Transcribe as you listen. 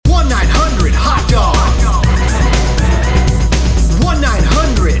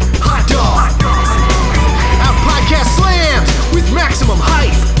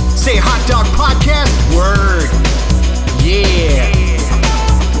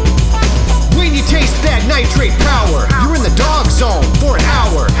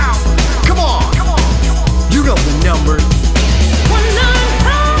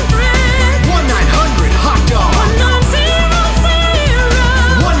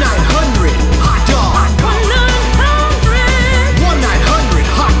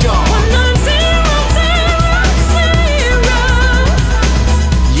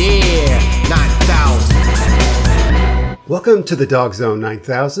Welcome to the Zzone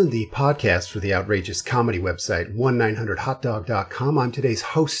 9000, the podcast for the outrageous comedy website 1900hotdog.com. I'm today's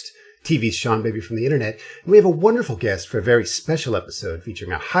host, TV's Seanbaby from the internet, and we have a wonderful guest for a very special episode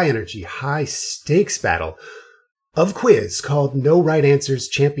featuring a high-energy, high-stakes battle of quiz called No Right Answers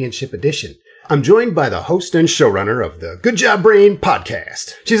Championship Edition. I'm joined by the host and showrunner of the Good Job Brain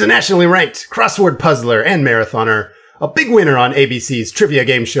podcast. She's a nationally ranked crossword puzzler and marathoner, a big winner on ABC's trivia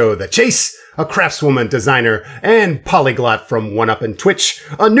game show The Chase, a craftswoman, designer, and polyglot from One Up and Twitch,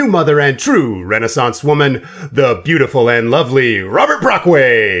 a new mother and true Renaissance woman, the beautiful and lovely Robert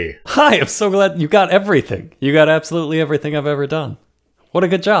Brockway. Hi, I'm so glad you got everything. You got absolutely everything I've ever done. What a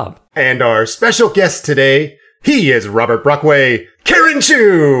good job. And our special guest today, he is Robert Brockway, Karen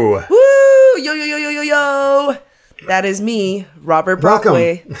Chu. Woo! Yo, yo, yo, yo, yo, yo. That is me, Robert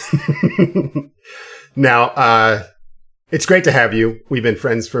Brockway. Now, it's great to have you. We've been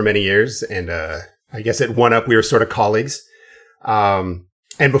friends for many years, and I guess at One Up we were sort of colleagues. And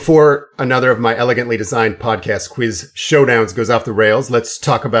before another of my elegantly designed podcast quiz showdowns goes off the rails, let's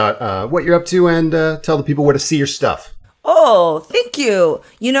talk about what you're up to and tell the people where to see your stuff. Oh, thank you.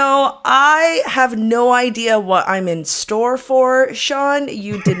 You know, I have no idea what I'm in store for, Sean.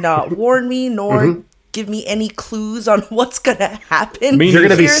 You did not warn me, nor give me any clues on what's gonna happen. You're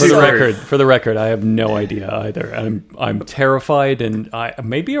gonna be for the record, I have no idea either. I'm terrified and I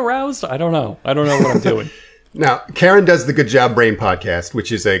maybe aroused. I don't know what I'm doing. Now, Karen does the Good Job Brain podcast,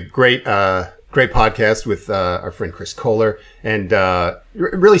 which is a great podcast with our friend Chris Kohler, and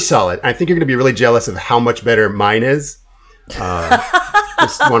really solid. I think you're gonna be really jealous of how much better mine is.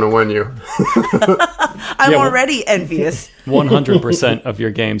 Just want to warn you. I'm already envious. 100% of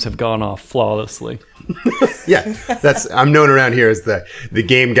your games have gone off flawlessly. Yeah, I'm known around here as the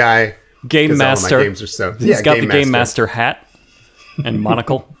game guy. Game master. All my games are so. He's got the game master hat and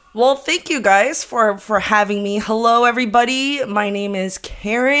monocle. Well, thank you guys for having me. Hello, everybody. My name is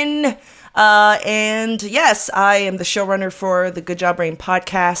Karen. And yes, I am the showrunner for the Good Job Brain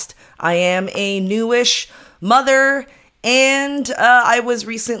podcast. I am a newish mother. And I was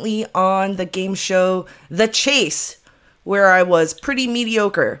recently on the game show The Chase, where I was pretty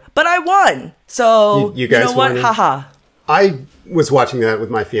mediocre, but I won. So, you know what? Haha. I was watching that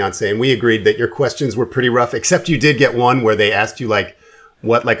with my fiance, and we agreed that your questions were pretty rough, except you did get one where they asked you, like,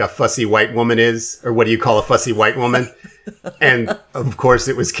 what, like, a fussy white woman is, or what do you call a fussy white woman? And, of course,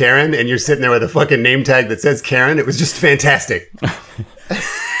 it was Karen, and you're sitting there with a fucking name tag that says Karen. It was just fantastic.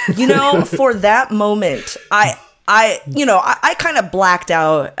 You know, for that moment, I kind of blacked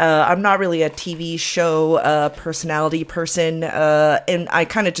out. I'm not really a TV show personality person, and I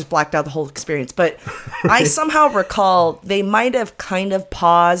kind of just blacked out the whole experience. But I somehow recall they might have kind of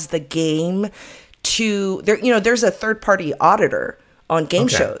paused the game to there. You know, there's a third party auditor on game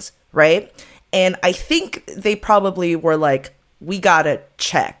shows, right? And I think they probably were like, "We gotta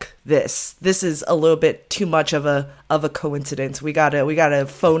check this. This is a little bit too much of a coincidence. We gotta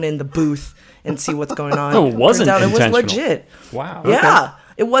phone in the booth and see what's going on." Oh, it wasn't intentional. It was legit. Wow. Yeah, okay.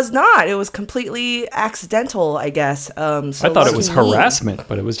 It was not. It was completely accidental, I guess. So I thought it was harassment,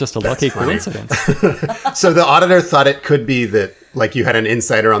 but it was just a lucky coincidence. So the auditor thought it could be that, like, you had an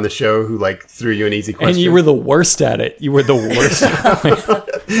insider on the show who, like, threw you an easy question. And you were the worst at it. You were the worst.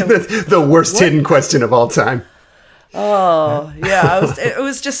 the worst hidden question of all time. Oh, yeah. It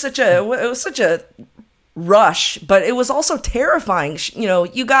was just such a rush, but it was also terrifying. You know,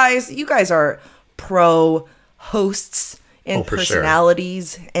 you guys are pro hosts and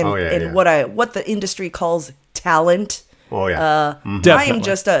personalities, sure. and what the industry calls talent. Oh yeah, I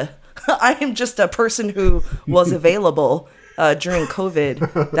am just a person who was available during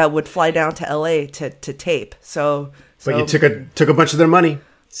COVID that would fly down to LA to tape. So but you took a bunch of their money.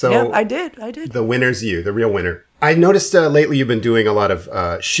 So yeah, I did. The winner's you, the real winner. I noticed lately you've been doing a lot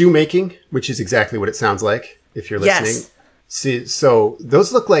of shoemaking, which is exactly what it sounds like if you're listening. Yes. See, so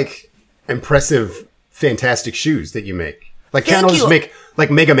those look like impressive, fantastic shoes that you make. Like Karen will just make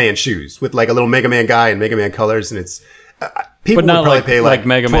like Mega Man shoes with like a little Mega Man guy and Mega Man colors, and it's people would probably pay like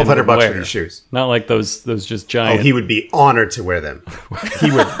 $1,200 for these shoes. Not like those just giant. Oh, he would be honored to wear them.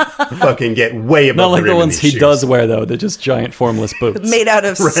 He would fucking get way above. Not like the ones he shoes. Does wear though. They're just giant formless boots made out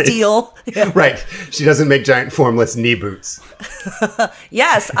of steel. Yeah. Right. She doesn't make giant formless knee boots.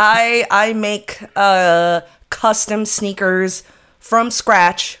 Yes, I make custom sneakers from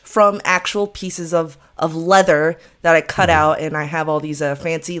scratch from actual pieces of leather that I cut out, and I have all these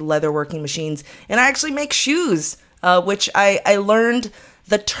fancy leather working machines, and I actually make shoes, which I learned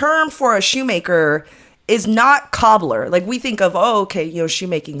the term for a shoemaker is not cobbler. Like we think of,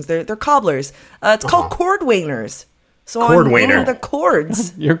 shoemakings, they're cobblers. It's called cordwainers. So I'm the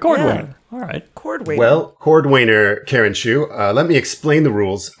cords. You're a cordwainer. All right. Cordwainer. Well, Cordwainer, Karen Chu, let me explain the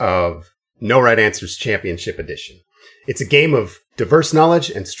rules of No Right Answers Championship Edition. It's a game of diverse knowledge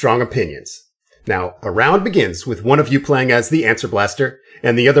and strong opinions. Now, a round begins with one of you playing as the Answer Blaster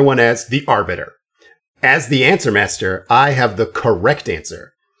and the other one as the Arbiter. As the Answer Master, I have the correct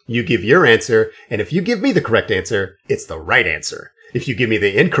answer. You give your answer, and if you give me the correct answer, it's the right answer. If you give me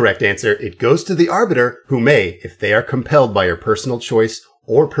the incorrect answer, it goes to the Arbiter, who may, if they are compelled by your personal choice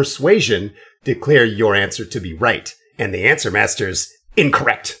or persuasion, declare your answer to be right, and the Answer Master's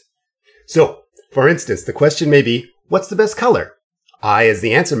incorrect. So, for instance, the question may be, what's the best color? I, as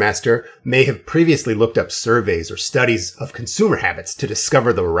the Answer Master, may have previously looked up surveys or studies of consumer habits to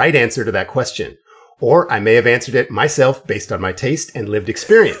discover the right answer to that question. Or I may have answered it myself based on my taste and lived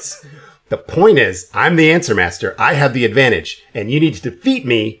experience. The point is, I'm the Answer Master, I have the advantage, and you need to defeat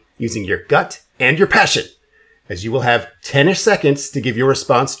me using your gut and your passion, as you will have 10-ish seconds to give your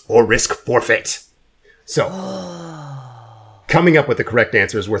response or risk forfeit. So, coming up with the correct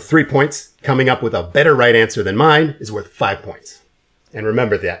answer is worth 3 points. Coming up with a better right answer than mine is worth 5 points. And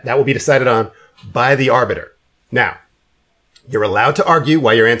remember that will be decided on by the Arbiter. Now, you're allowed to argue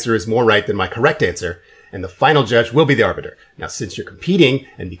why your answer is more right than my correct answer, and the final judge will be the Arbiter. Now, since you're competing,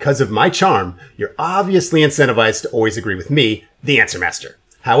 and because of my charm, you're obviously incentivized to always agree with me, the Answer Master.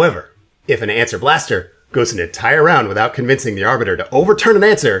 However, if an Answer Blaster goes an entire round without convincing the Arbiter to overturn an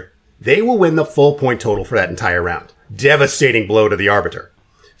answer, they will win the full point total for that entire round. Devastating blow to the Arbiter.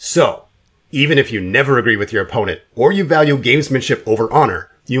 So, even if you never agree with your opponent, or you value gamesmanship over honor,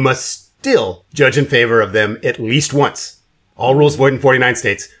 you must still judge in favor of them at least once. All rules void in 49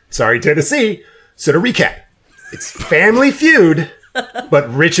 states. Sorry, Tennessee. So to recap, it's Family Feud,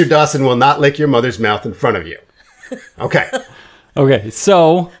 but Richard Dawson will not lick your mother's mouth in front of you. Okay. Okay,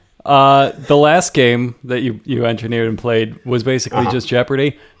 so the last game that you engineered and played was basically just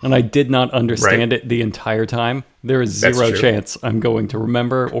Jeopardy, and I did not understand it the entire time. There is zero chance I'm going to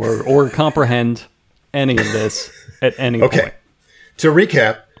remember or comprehend any of this at any point. To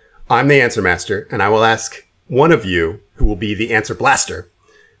recap, I'm the Answer Master, and I will ask one of you, who will be the Answer Blaster,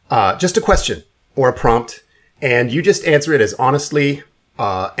 just a question or a prompt, and you just answer it as honestly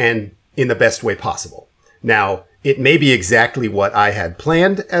and in the best way possible. Now, it may be exactly what I had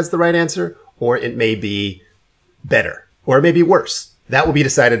planned as the right answer, or it may be better, or it may be worse. That will be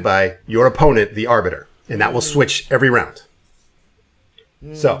decided by your opponent, the Arbiter, and that will switch every round.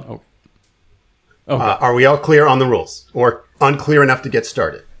 So, are we all clear on the rules, or unclear enough to get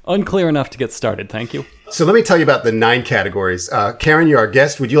started? Unclear enough to get started, thank you. So let me tell you about the 9 categories. Karen, you're our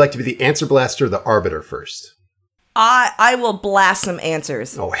guest. Would you like to be the Answer Blaster or the Arbiter first? I will blast some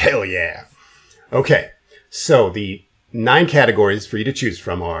answers. Oh, hell yeah. Okay, so the 9 categories for you to choose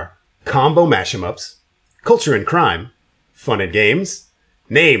from are Combo Mash-em-ups, Culture and Crime, Fun and Games,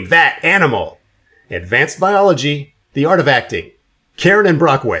 Name That Animal, Advanced Biology, The Art of Acting, Karen and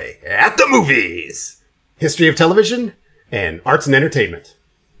Brockway, At the Movies, History of Television, and Arts and Entertainment.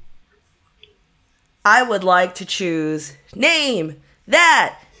 I would like to choose Name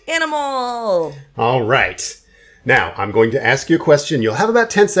That Animal. All right. Now, I'm going to ask you a question. You'll have about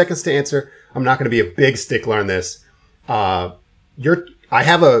 10 seconds to answer. I'm not going to be a big stickler on this. I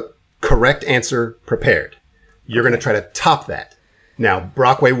have a correct answer prepared. You're going to try to top that. Now,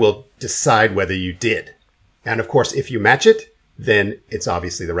 Brockway will decide whether you did. And of course, if you match it, then it's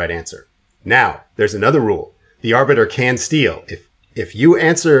obviously the right answer. Now, there's another rule. The Arbiter can steal. If you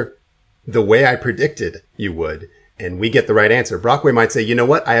answer the way I predicted you would, and we get the right answer, Brockway might say, you know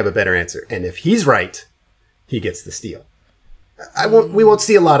what? I have a better answer. And if he's right, he gets the steal. We won't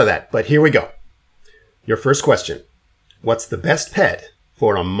see a lot of that, but here we go. Your first question. What's the best pet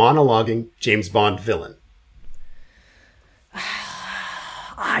for a monologuing James Bond villain?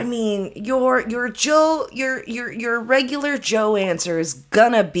 I mean, your regular Joe answer is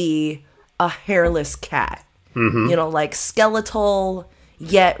gonna be a hairless cat. Mm-hmm. You know, like skeletal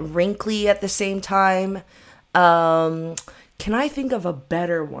yet wrinkly at the same time. Can I think of a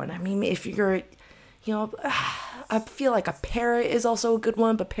better one? I mean, if you're, I feel like a parrot is also a good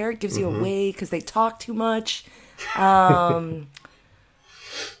one, but parrot gives you away because they talk too much. Try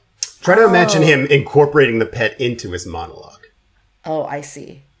to imagine him incorporating the pet into his monologue. Oh, I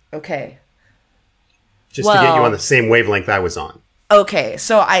see. Okay. Just to get you on the same wavelength I was on. Okay,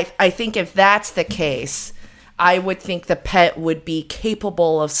 so I think if that's the case, I would think the pet would be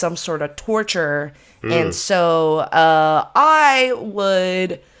capable of some sort of torture. And so I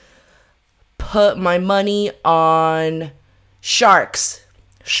would put my money on sharks.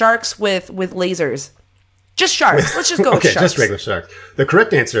 Sharks with lasers. Just sharks. Let's just go with sharks. Just regular sharks. The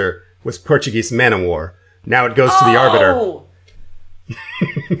correct answer was Portuguese man-o-war. Now it goes to the Arbiter.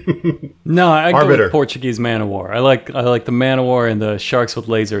 No, I go Arbiter. with Portuguese man of war. I like the man of war, and the sharks with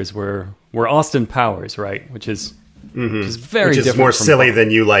lasers were Austin Powers, right? Which is very Which is different more from silly Bond.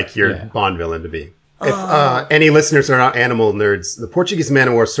 than you like your Bond villain to be. If any listeners are not animal nerds, the Portuguese man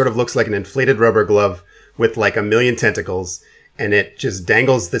of war sort of looks like an inflated rubber glove with like a million tentacles, and it just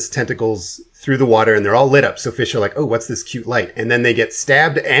dangles this tentacles through the water, and they're all lit up. So fish are like, oh, what's this cute light? And then they get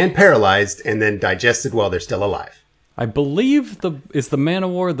stabbed and paralyzed and then digested while they're still alive. I believe is the man of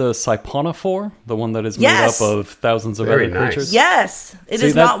war the Siphonophore, the one that is made up of thousands of Very other nice. creatures? Yes, it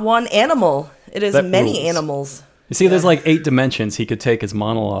is not one animal. It is many animals. You see, there's like 8 dimensions he could take his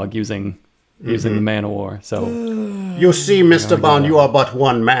monologue using the man of war. So You see, Mr. Bond, you are but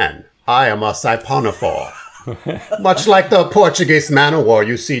one man. I am a Siphonophore. Much like the Portuguese man of war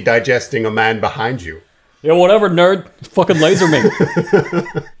you see digesting a man behind you. yeah, whatever, nerd. Fucking laser me.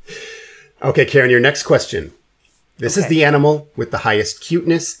 Okay, Karen, your next question. This is the animal with the highest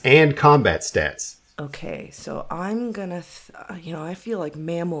cuteness and combat stats. Okay, so I'm gonna, I feel like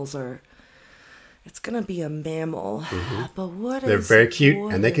mammals are. It's gonna be a mammal, but They're very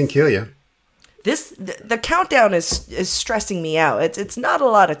cute and they can kill you. The countdown is stressing me out. It's not a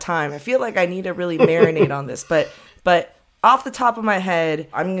lot of time. I feel like I need to really marinate on this, but off the top of my head,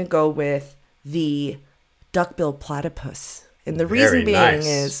 I'm gonna go with the duck-billed platypus, and the reason being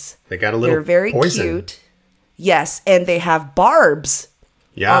is they got a little they're very poison. cute. Yes, and they have barbs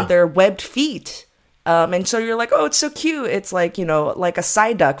on their webbed feet. And so you're like, oh, it's so cute. It's like, like a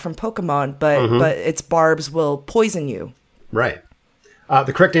Psyduck from Pokemon, but its barbs will poison you. Right.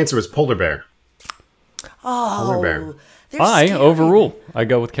 The correct answer was polar bear. Oh, Polar bear. I overrule. I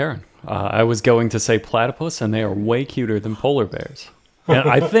go with Karen. I was going to say platypus, and they are way cuter than polar bears. And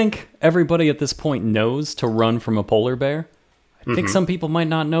I think everybody at this point knows to run from a polar bear. I think some people might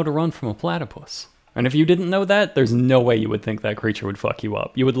not know to run from a platypus. And if you didn't know that, there's no way you would think that creature would fuck you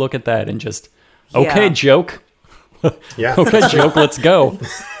up. You would look at that and just, okay, joke. Yeah. Okay, joke, let's go.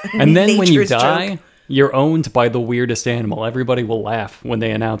 And then when you Nature's die, joke. you're owned by the weirdest animal. Everybody will laugh when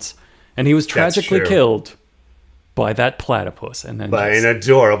they announce, and he was tragically true. killed by that platypus. And then By an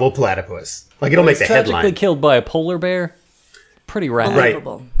adorable platypus. Like, it'll make the tragically headline. killed by a polar bear. Pretty rad. Right.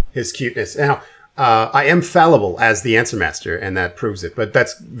 Unbelievable. His cuteness. Now, I am fallible as the answer master, and that proves it. But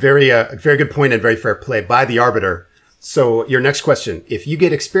that's very good point and very fair play by the arbiter. So your next question. If you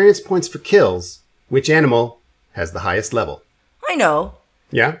get experience points for kills, which animal has the highest level? I know.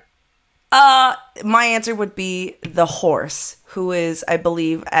 Yeah? My answer would be the horse, who is, I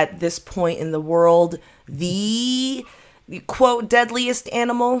believe, at this point in the world, the quote deadliest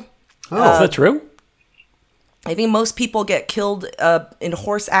animal. Oh, is that true? I think most people get killed in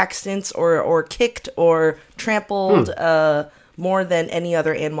horse accidents or kicked or trampled more than any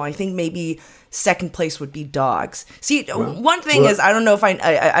other animal. I think maybe second place would be dogs. See, one thing is, I don't know if I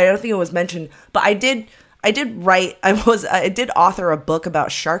don't think it was mentioned, but I did author a book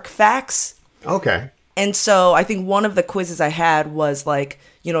about shark facts. Okay. And so I think one of the quizzes I had was like,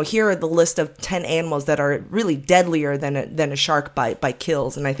 here are the list of 10 animals that are really deadlier than a shark by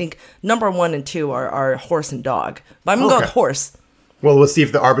kills. And I think number 1 and 2 are horse and dog. But I'm going to go with horse. Well, we'll see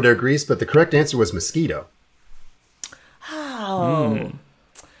if the arbiter agrees, but the correct answer was mosquito. Oh.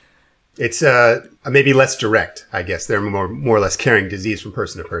 It's maybe less direct, I guess. They're more or less carrying disease from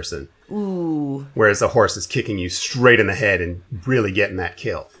person to person. Ooh. Whereas a horse is kicking you straight in the head and really getting that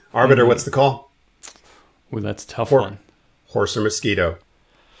kill. Arbiter, what's the call? Ooh, that's a tough one. Horse or mosquito?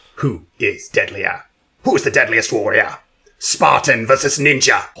 Who is deadlier? Who is the deadliest warrior? Spartan versus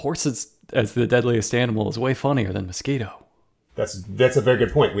ninja. Horses as the deadliest animal is way funnier than mosquito. That's a very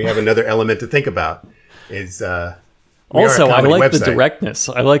good point. We have another element to think about. Also, I like the directness.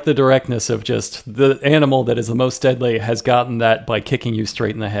 I like the directness of just the animal that is the most deadly has gotten that by kicking you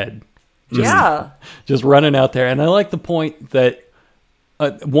straight in the head. Just running out there. And I like the point that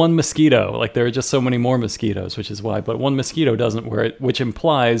one mosquito, like there are just so many more mosquitoes, which is why, but one mosquito doesn't which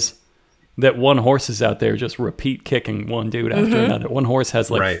implies that one horse is out there just repeat kicking one dude after another. One horse has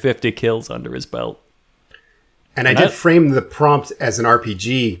 50 kills under his belt. And I did frame the prompt as an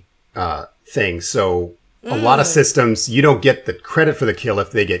RPG thing, so a lot of systems, you don't get the credit for the kill if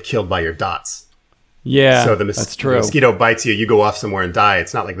they get killed by your dots. Yeah, so that's true. The mosquito bites you, you go off somewhere and die.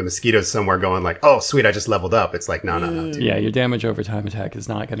 It's not like the mosquito's somewhere going like, oh, sweet, I just leveled up. It's like, no. Dude. Yeah, your damage over time attack is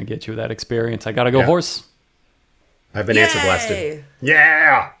not going to get you that experience. I got to go horse. I've been answer blasted.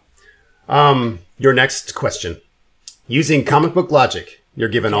 Yeah! Your next question. Using comic book logic, you're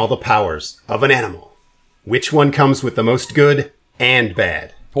given all the powers of an animal. Which one comes with the most good and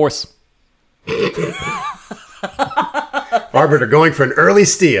bad? Horse. Arbiter going for an early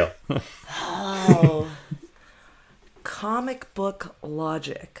steal. comic book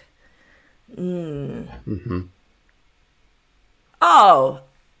logic. Oh,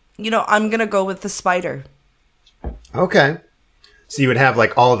 I'm going to go with the spider. Okay. So you would have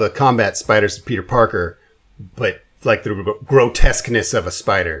like all of the combat spiders of Peter Parker, but like the grotesqueness of a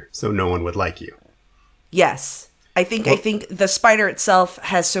spider, so no one would like you. Yes. I think the spider itself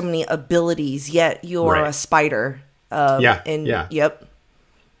has so many abilities, yet you're a spider. Yep.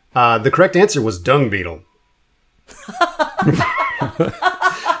 The correct answer was dung beetle.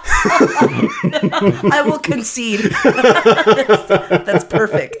 I will concede. That's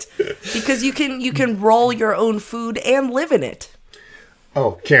perfect. Because you can roll your own food and live in it.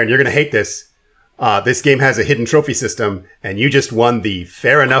 Oh, Karen, you're going to hate this. This game has a hidden trophy system, and you just won the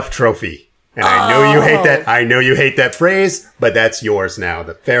fair enough trophy. And I know you hate that. I know you hate that phrase, but that's yours now.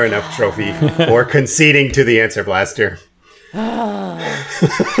 The fair enough trophy for conceding to the answer blaster.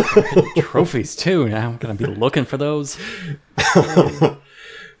 Trophies too. Now I'm gonna be looking for those. All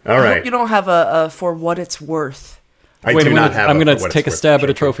right. I hope you don't have a for what it's worth. I'm gonna take a stab at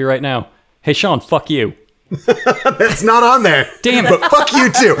a trophy right now. Hey Sean, fuck you. That's not on there. Damn it! But fuck you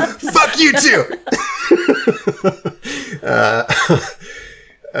too. Fuck you too.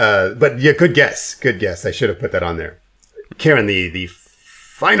 But yeah, good guess. Good guess. I should have put that on there. Karen, the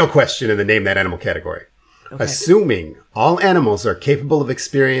final question in the Name That Animal category. Okay. Assuming all animals are capable of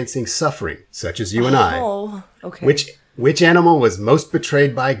experiencing suffering, such as you and I, okay. which animal was most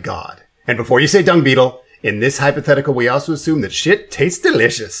betrayed by God? And before you say dung beetle, in this hypothetical, we also assume that shit tastes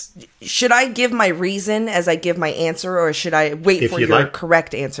delicious. Should I give my reason as I give my answer, or should I wait for your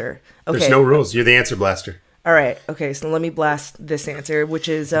correct answer? Okay. There's no rules. You're the answer blaster. All right. Okay, so let me blast this answer, which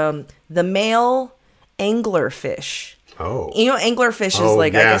is the male anglerfish. Oh. Anglerfish is I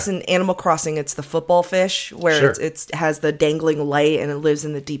guess in Animal Crossing, it's the football fish where it has the dangling light and it lives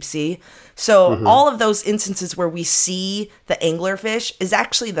in the deep sea. So all of those instances where we see the anglerfish is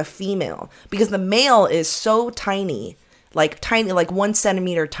actually the female, because the male is so tiny, like 1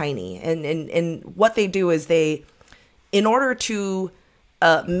 centimeter tiny. And what they do is in order to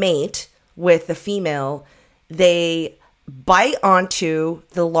mate with the female, they bite onto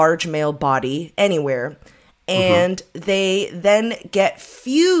the large male body anywhere, and they then get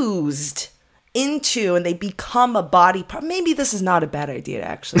fused into, and they become a body part. Maybe this is not a bad idea,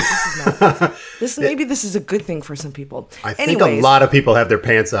 actually. Maybe this is a good thing for some people. I think a lot of people have their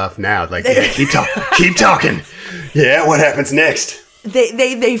pants off now. Like, keep talking. Yeah, what happens next?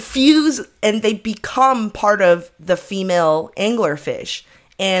 They fuse and they become part of the female anglerfish.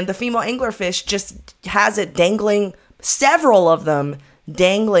 And the female anglerfish just has it dangling, several of them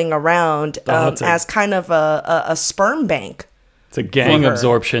dangling around as kind of a sperm bank. It's a gang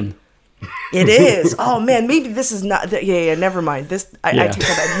absorption. It is. Oh man, maybe this is not. Yeah. Never mind. I take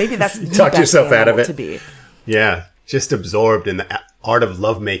that back. Maybe that's the talk yourself out of it. To be. Yeah, just absorbed in the art of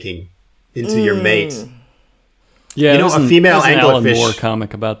lovemaking into your mate. Yeah, a female anglerfish. Alan Moore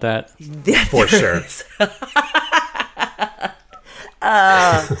comic about that. For sure.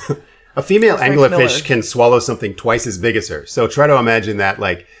 A female anglerfish can swallow something twice as big as her. So try to imagine that,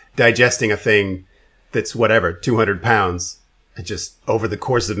 like, digesting a thing that's 200 pounds, and just over the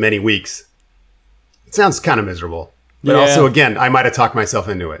course of many weeks. It sounds kind of miserable. But also, again, I might have talked myself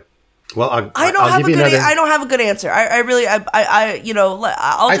into it. Well, I don't have a good answer.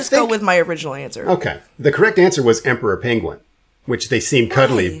 I'll just go with my original answer. Okay. The correct answer was emperor penguin, which they seem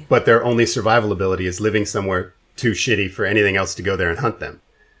cuddly, but their only survival ability is living somewhere too shitty for anything else to go there and hunt them.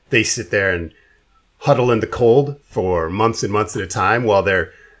 They sit there and huddle in the cold for months and months at a time while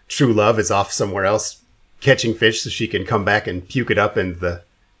their true love is off somewhere else catching fish so she can come back and puke it up in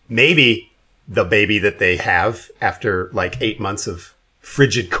maybe the baby that they have after like 8 months of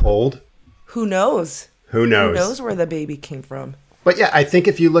frigid cold. Who knows? Who knows where the baby came from? But yeah, I think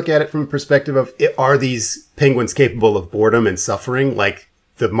if you look at it from a perspective of, are these penguins capable of boredom and suffering? Like,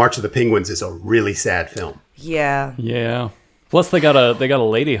 the March of the Penguins is a really sad film. Yeah. Yeah. Plus, they got a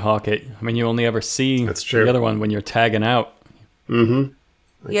lady hawk it. I mean, you only ever see the other one when you're tagging out. Mm-hmm.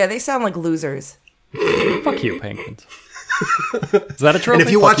 Yeah, they sound like losers. Fuck you, penguins. Is that a trophy? And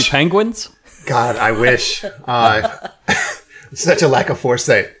if you Fuck you, penguins? God, I wish. Such a lack of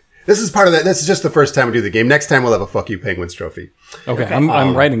foresight. This is part of that. This is just the first time we do the game. Next time we'll have a Fuck You Penguins trophy. Okay.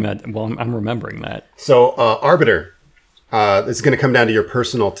 I'm writing that. Well, I'm remembering that. So, Arbiter, this is going to come down to your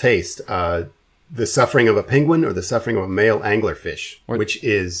personal taste. The suffering of a penguin or the suffering of a male anglerfish, which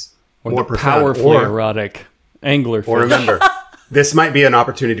is more profound. Powerfully erotic anglerfish. Or remember, this might be an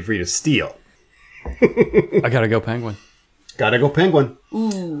opportunity for you to steal. I gotta go penguin. Gotta go penguin.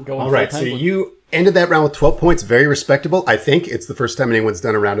 Ooh. All right, so you ended that round with 12 points. Very respectable. I think it's the first time anyone's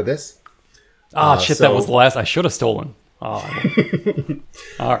done a round of this. Shit, that was the last. I should have stolen. Oh,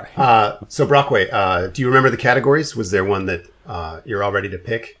 all right. So Brockway, do you remember the categories? Was there one that you're all ready to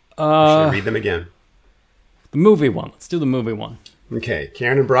pick? Should I read them again? The movie one. Let's do the movie one. Okay,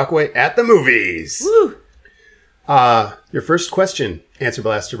 Karen and Brockway at the movies. Woo! Your first question, Answer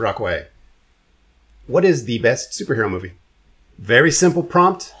Blaster Brockway. What is the best superhero movie? Very simple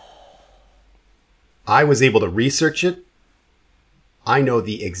prompt. I was able to research it. I know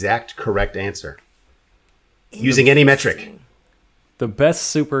the exact correct answer. Using any metric. The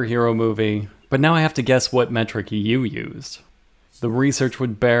best superhero movie, but now I have to guess what metric you used. The research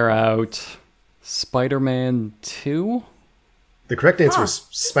would bear out Spider-Man 2? The correct answer is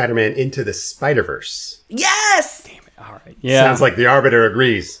Spider-Man Into the Spider-Verse. Yes! Damn it. All right. Yeah. Sounds like the Arbiter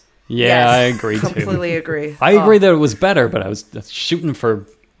agrees. Yeah, Yes. I agree too. Completely agree. I agree that it was better, but I was shooting for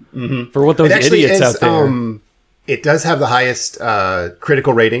what those idiots out there. It does have the highest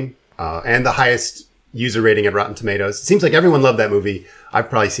critical rating and the highest user rating at Rotten Tomatoes. It seems like everyone loved that movie. I've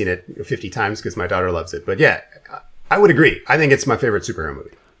probably seen it 50 times because my daughter loves it. But yeah, I would agree. I think it's my favorite superhero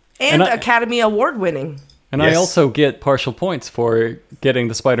movie. And Academy Award winning. And Yes. I also get partial points for getting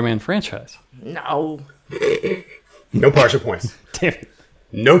the Spider-Man franchise. No. No partial points. Damn it.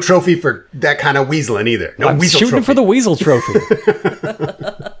 No trophy for that kind of weaseling either. No I'm weasel shooting trophy. for the Weasel trophy.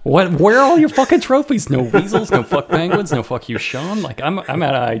 Where are all your fucking trophies? No weasels, no fuck penguins, no fuck you, Sean. Like I'm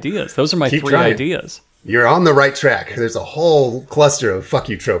out of ideas. Those are my Keep 3 trying. ideas. You're on the right track. There's a whole cluster of fuck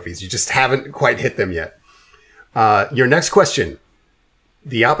you trophies. You just haven't quite hit them yet. Your next question.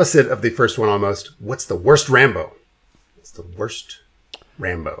 The opposite of the first one almost. What's the worst Rambo? What's the worst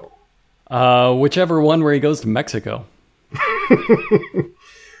Rambo? Whichever one where he goes to Mexico.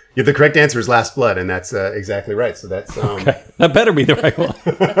 Yeah, the correct answer is Last Blood, and that's exactly right. So that's Okay. That better be the right one.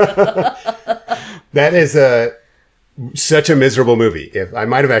 that is such a miserable movie. If I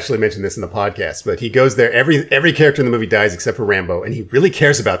might have actually mentioned this in the podcast, but he goes there. Every character in the movie dies except for Rambo, and he really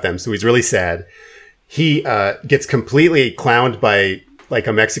cares about them, so he's really sad. He gets completely clowned by like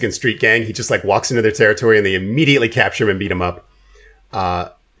a Mexican street gang. He just like walks into their territory, and they immediately capture him and beat him up.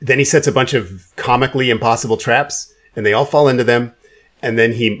 Then he sets a bunch of comically impossible traps, and they all fall into them. And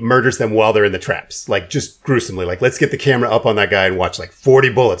then he murders them while they're in the traps, like just gruesomely. Like, let's get the camera up on that guy and watch like 40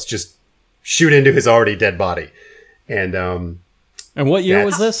 bullets just shoot into his already dead body. And what year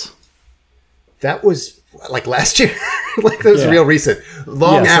was this? That was like last year. Like that was real recent.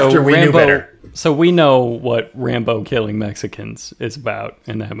 Long after we knew better. So we know what Rambo killing Mexicans is about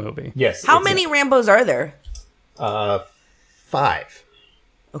in that movie. Yes. How many Rambos are there? 5.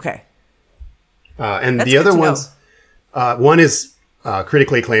 Okay. And That's the other good to ones, one is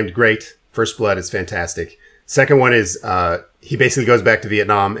critically acclaimed, great. First Blood is fantastic. Second one is he basically goes back to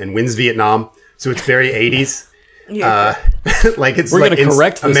Vietnam and wins Vietnam. So it's very 80s. Yeah. Like it's We're like gonna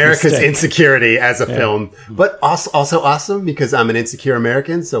correct this America's mistake. insecurity as a film, but also awesome because I'm an insecure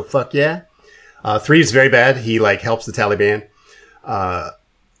American. So fuck yeah. 3 is very bad. He like helps the Taliban.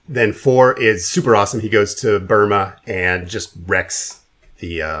 Then 4 is super awesome. He goes to Burma and just wrecks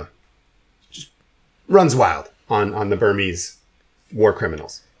the, just runs wild on the Burmese war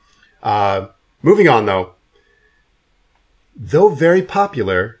criminals. Moving on though very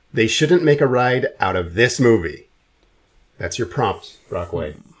popular, they shouldn't make a ride out of this movie. That's your prompt,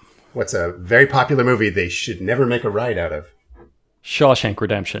 Brockway. What's a very popular movie they should never make a ride out of? Shawshank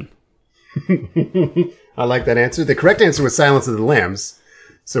Redemption. I like that answer. The correct answer was Silence of the Lambs.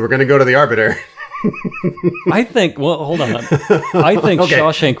 So we're going to go to the Arbiter. I think, well, hold on. I think Okay.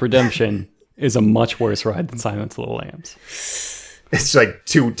 Shawshank Redemption is a much worse ride than Silence of the Lambs. It's like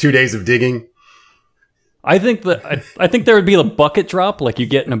two days of digging. I think there would be a bucket drop, like you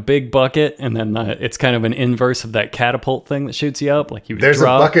get in a big bucket, and then it's kind of an inverse of that catapult thing that shoots you up. Like you There's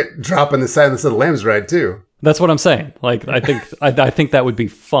drop. a bucket drop in the Silence of the Lambs ride too. That's what I'm saying. Like I think that would be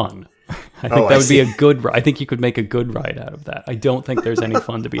fun. I think that would be a good. I think you could make a good ride out of that. I don't think there's any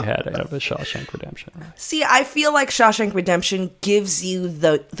fun to be had out of a Shawshank Redemption. See, I feel like Shawshank Redemption gives you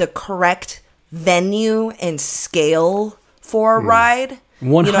the correct venue and scale for a ride.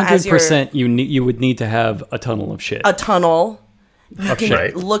 100%. You would need to have a tunnel of shit. A tunnel. You can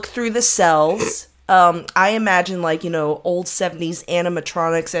shit. look through the cells. I imagine old 70s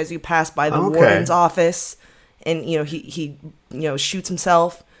animatronics as you pass by the warden's office, and he shoots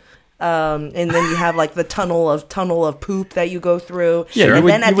himself. And then you have like the tunnel of poop that you go through. Yeah,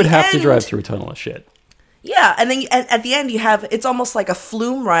 and you would have to drive through a tunnel of shit. Yeah, and then at the end you have, it's almost like a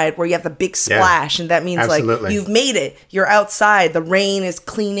flume ride where you have the big splash, and that means absolutely. like you've made it. You're outside. The rain is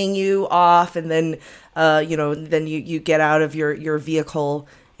cleaning you off, and then then you get out of your vehicle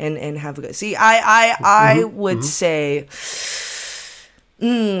and have a good. See, I would say,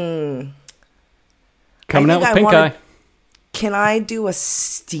 coming out with pink eye. Can I do a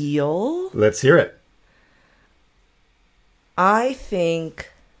steal? Let's hear it. I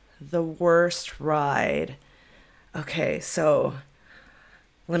think the worst ride. Okay, so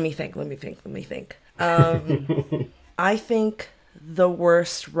let me think. I think the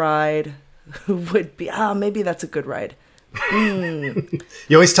worst ride would be, maybe that's a good ride. You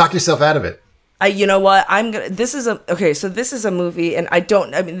always talk yourself out of it. You know what? This is a movie, and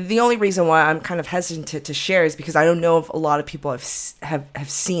the only reason why I'm kind of hesitant to share is because I don't know if a lot of people have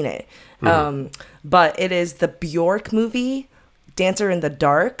seen it. But it is the Bjork movie, Dancer in the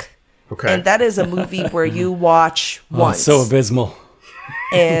Dark. Okay. And that is a movie where you watch once. So abysmal.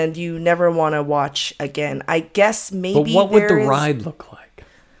 And you never want to watch again. I guess maybe. But what would the ride look like?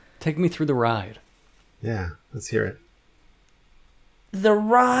 Take me through the ride. Yeah, let's hear it. The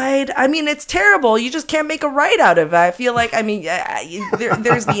ride, it's terrible. You just can't make a ride out of it. I feel like,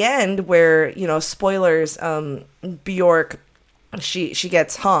 there's the end where, spoilers, Bjork, she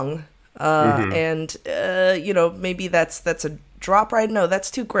gets hung. And, maybe that's a drop ride. No, that's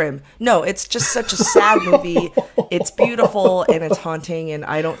too grim. No, it's just such a sad movie. It's beautiful and it's haunting, and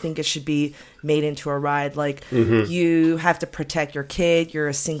I don't think it should be made into a ride. Like, you have to protect your kid. You're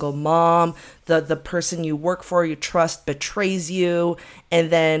a single mom. The person you work for, you trust, betrays you,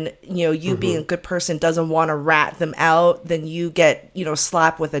 and then you being a good person doesn't want to rat them out. Then you get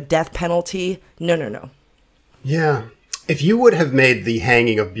slapped with a death penalty. No. Yeah, if you would have made the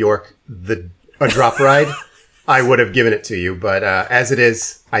hanging of Bjork a drop ride, I would have given it to you. But as it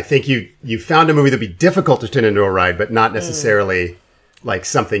is, I think you found a movie that'd be difficult to turn into a ride, but not necessarily like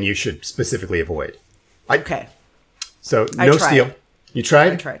something you should specifically avoid. Okay. So no steal. You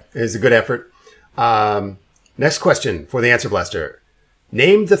tried? I tried. It was a good effort. Next question for the Answer Blaster.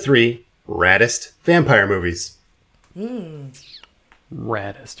 Name the 3 raddest vampire movies.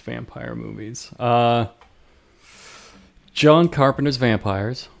 Raddest vampire movies. John Carpenter's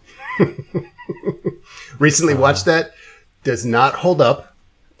Vampires. Recently watched that. Does not hold up.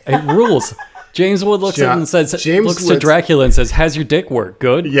 It rules. James Wood looks at him and says, to Dracula and says, "Has your dick worked?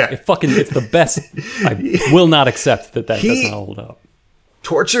 Good." Yeah. It's the best. I will not accept that does not hold up.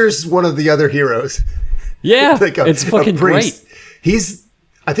 Tortures one of the other heroes. Yeah, it's fucking great.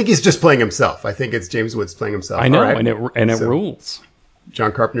 I think he's just playing himself. I think it's James Woods playing himself. I know, right. and it rules.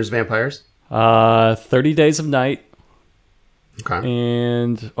 John Carpenter's Vampires. 30 Days of Night. Okay.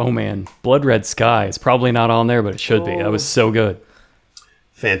 And, oh man, Blood Red Sky is probably not on there, but it should be. That was so good.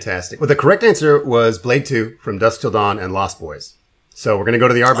 Fantastic. Well, the correct answer was Blade 2, From Dusk Till Dawn, and Lost Boys. So we're going to go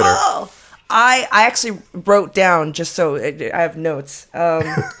to the Arbiter. Oh, I actually wrote down, just so I have notes,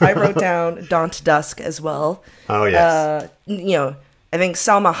 I wrote down Dawn to Dusk as well. Oh, yes. I think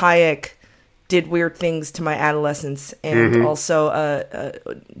Salma Hayek did weird things to my adolescence, and also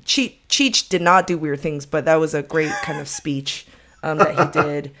Cheech did not do weird things, but that was a great kind of speech that he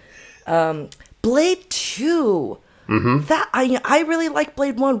did. Blade 2. That I really like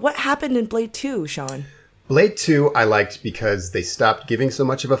Blade 1. What happened in Blade 2, Sean? Blade 2 I liked because they stopped giving so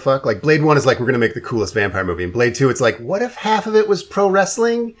much of a fuck. Like, Blade 1 is like, we're going to make the coolest vampire movie. And Blade 2, it's like, what if half of it was pro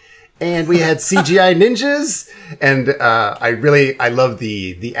wrestling? And we had CGI ninjas? And I love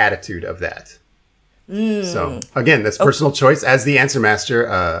the attitude of that. So, again, that's personal choice. As the answer master,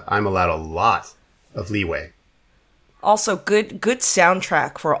 I'm allowed a lot of leeway. Also, good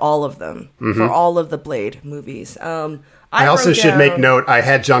soundtrack for all of them, for all of the Blade movies. I also should make note, I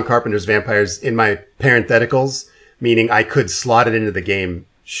had John Carpenter's Vampires in my parentheticals, meaning I could slot it into the game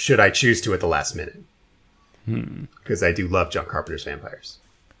should I choose to at the last minute. Because I do love John Carpenter's Vampires,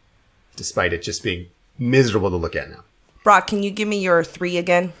 despite it just being miserable to look at now. Brock, can you give me your 3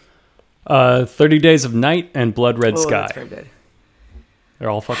 again? 30 Days of Night and Blood Red Sky. That's very good. They're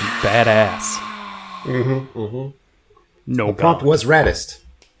all fucking badass. No, the prompt was raddest.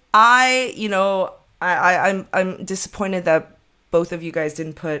 I'm disappointed that both of you guys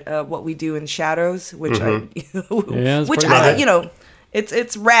didn't put What We Do in Shadows, which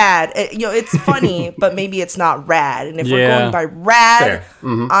it's rad. It's funny, but maybe it's not rad. And if we're going by rad,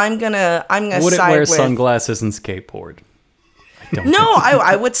 I'm gonna would side wear with sunglasses and skateboard.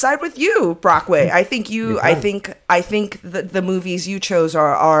 I would side with you, Brockway. I think I think the movies you chose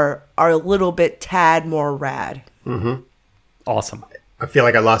are a little bit tad more rad. Awesome. I feel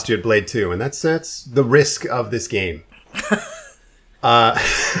like I lost you at Blade 2, and that's the risk of this game.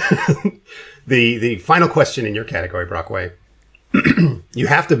 The final question in your category, Brockway. You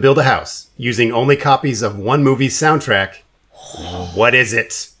have to build a house using only copies of one movie's soundtrack. What is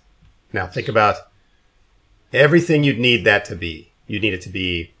it? Now think about everything you'd need that to be. You'd need it to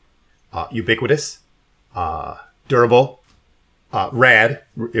be ubiquitous, durable, rad.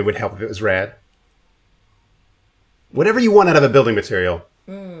 It would help if it was rad. Whatever you want out of a building material.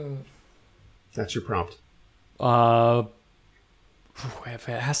 That's your prompt. If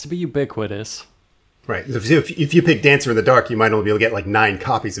it has to be ubiquitous. Right. If you pick Dancer in the Dark, you might only be able to get like 9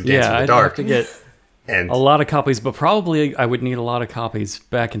 copies of Dancer in the Dark. I'd have to get a lot of copies, but probably I would need a lot of copies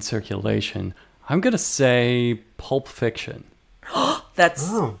back in circulation. I'm going to say Pulp Fiction.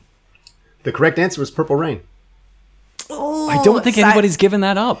 The correct answer was Purple Rain. Oh, I don't think anybody's given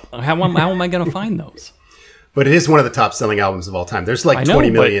that up. How am I going to find those? But it is one of the top-selling albums of all time. There's like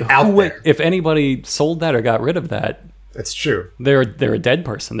 20 million out there. If anybody sold that or got rid of that... That's true. They're a dead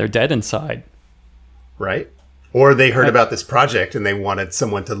person. They're dead inside. Right? Or they heard about this project and they wanted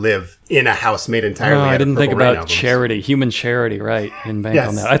someone to live in a house made entirely out of I didn't think Purple Rain about albums. charity, human charity, right? And bank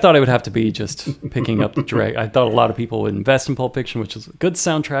on that. I thought it would have to be just picking up the drag. I thought a lot of people would invest in Pulp Fiction, which is a good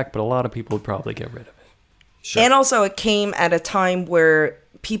soundtrack, but a lot of people would probably get rid of it. Sure. And also it came at a time where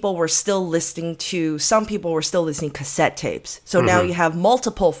people were still listening to cassette tapes. So now you have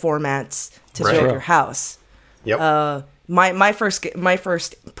multiple formats to fill your house. Yep. My first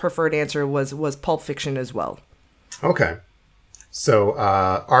preferred answer was Pulp Fiction as well. Okay. So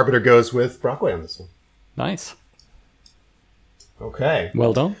Arbiter goes with Brockway on this one. Nice. Okay.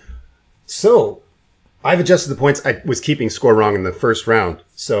 Well done. So I've adjusted the points. I was keeping score wrong in the first round.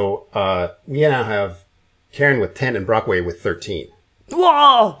 So we now have Karen with 10 and Brockway with 13.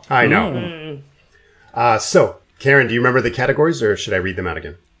 Whoa! I know. So, Karen, do you remember the categories or should I read them out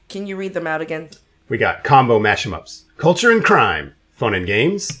again? Can you read them out again? We got combo mash-em-ups, culture and crime, fun and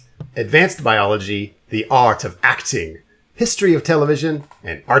games, advanced biology, the art of acting, history of television,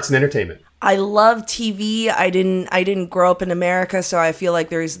 and arts and entertainment. I love TV. I didn't grow up in America, so I feel like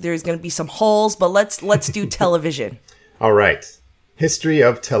there's going to be some holes, but let's do television. All right. History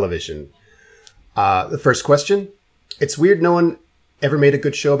of television. The first question. It's weird no one ever made a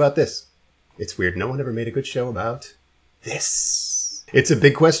good show about this. It's weird no one ever made a good show about this. It's a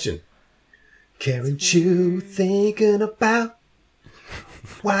big question. Karen Chu thinking about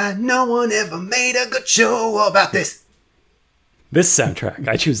why no one ever made a good show about this. This soundtrack.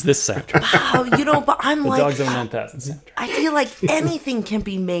 I choose this soundtrack. Wow, but I'm like... Dogg Zzone 9000 soundtrack. I feel like anything can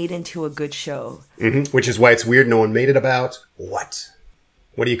be made into a good show. Mm-hmm. Which is why it's weird no one made it about what?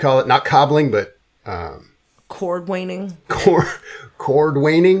 What do you call it? Not cobbling, but... Cord waning. Cord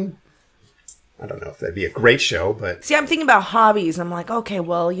waning? I don't know if that'd be a great show, but... See, I'm thinking about hobbies. I'm like, okay,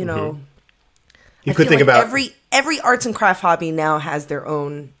 well, you know... You could think about... Every arts and craft hobby now has their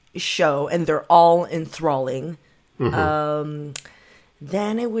own show, and they're all enthralling. Then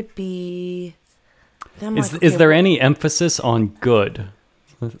it would be... Is there any emphasis on good?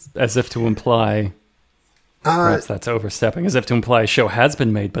 As if to imply... Perhaps that's overstepping. As if to imply a show has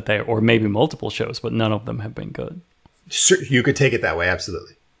been made, or maybe multiple shows, but none of them have been good. Sure, you could take it that way,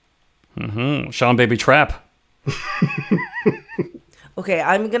 absolutely. Seanbaby Trap. Okay,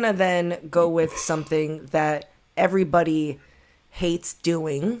 I'm going to then go with something that everybody hates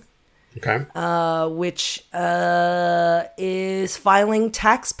doing. Okay. Which is filing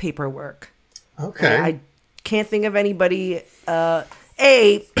tax paperwork. Okay. I can't think of anybody,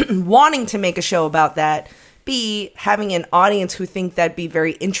 A, wanting to make a show about that, B, having an audience who think that'd be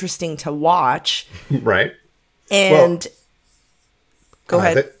very interesting to watch. Right. And go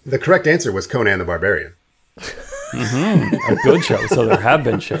ahead. The correct answer was Conan the Barbarian. A good show, so there have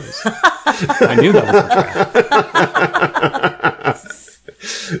been shows. I knew that was a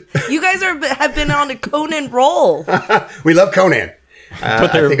trap. You guys have been on a Conan roll. We love Conan.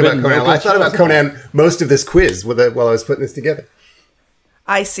 But I thought about Conan most of this quiz while I was putting this together.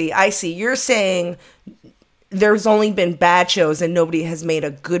 I see. You're saying there's only been bad shows and nobody has made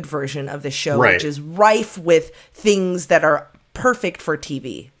a good version of the show, right, which is rife with things that are perfect for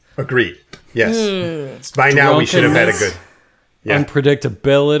TV. Agreed. Yes. By now we should have had a good... Yeah.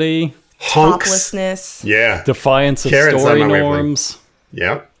 Unpredictability. Hunks. Toplessness. Yeah. Defiance of Karen's story on my norms.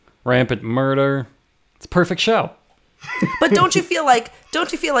 Yep. Rampant murder. It's a perfect show. But don't you feel like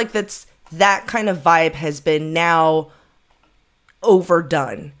that kind of vibe has been now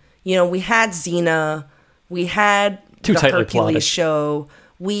overdone? You know, we had Xena, we had Too the tightly Hercules plotted. show,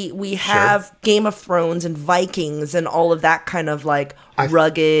 we have Game of Thrones and Vikings and all of that kind of like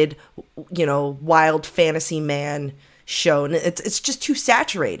rugged, wild fantasy man show, and it's just too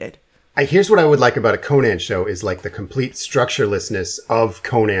saturated. Here's what I would like about a Conan show is like the complete structurelessness of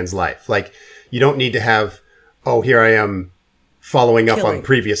Conan's life. Like, you don't need to have, here I am following up on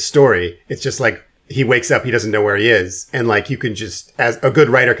previous story. It's just like he wakes up, he doesn't know where he is. And like, you can just, as a good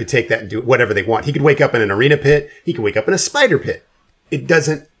writer could take that and do whatever they want. He could wake up in an arena pit. He could wake up in a spider pit. It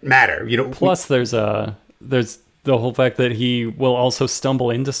doesn't matter. Plus there's the whole fact that he will also stumble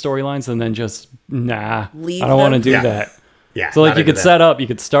into storylines and then just, Leave I don't want to do Yeah. that. Yeah. So like not you into could that. set up, you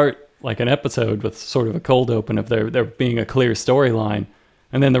could start like an episode with sort of a cold open of there being a clear storyline.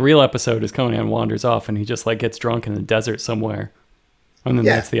 And then the real episode is Conan wanders off and he just like gets drunk in the desert somewhere. And then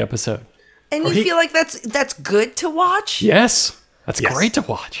that's the episode. And you feel like that's good to watch? Yes. That's Yes. great to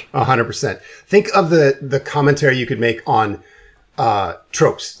watch. 100%. Think of the commentary you could make on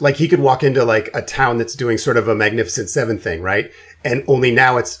tropes. Like he could walk into like a town that's doing sort of a Magnificent Seven thing, right? And only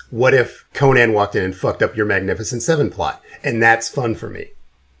now it's, what if Conan walked in and fucked up your Magnificent Seven plot? And that's fun for me.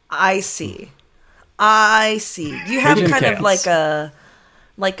 I see. You have Pigeon kind of cats.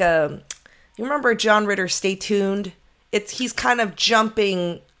 like a you remember John Ritter Stay Tuned? He's kind of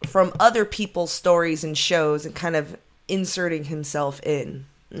jumping from other people's stories and shows and kind of inserting himself in.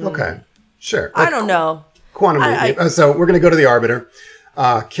 Okay. Sure. I don't know. Quantum. So we're going to go to the Arbiter.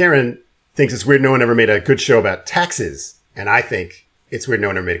 Karen thinks it's weird no one ever made a good show about taxes. And I think it's weird no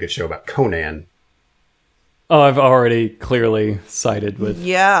one ever made a good show about Conan. Oh, I've already clearly sided with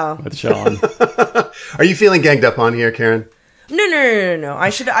Sean. Are you feeling ganged up on here, Karen? No. I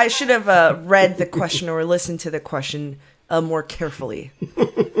should have read the question or listened to the question more carefully.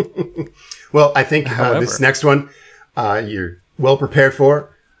 Well, I think However. this next one you're well prepared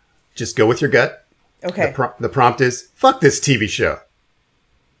for. Just go with your gut. Okay. The prompt is, fuck this TV show.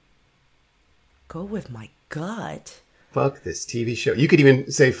 Go with my gut. Fuck this TV show. You could even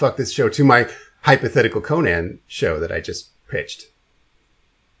say fuck this show to my hypothetical Conan show that I just pitched.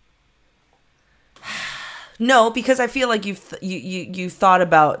 No, because I feel like you thought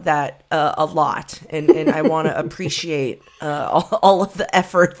about that a lot, and I want to appreciate all of the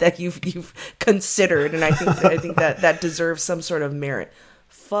effort that you've considered, and I think that deserves some sort of merit.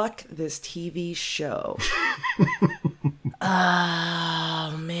 Fuck this TV show.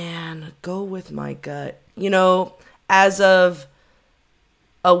 Oh man, go with my gut. As of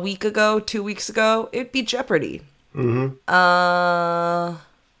a week ago, 2 weeks ago, it'd be Jeopardy. Mm-hmm.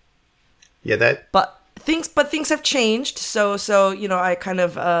 But things have changed, so I kind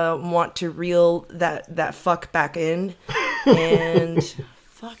of want to reel that fuck back in, and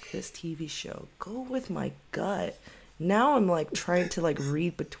fuck this TV show. Go with my gut. Now I'm like trying to like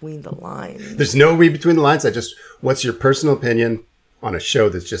read between the lines. There's no read between the lines. What's your personal opinion on a show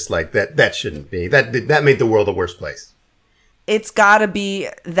that's just like that? That shouldn't be. That made the world a worse place. It's gotta be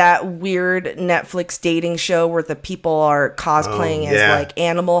that weird Netflix dating show where the people are cosplaying as like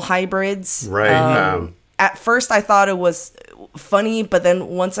animal hybrids. Right. At first I thought it was funny, but then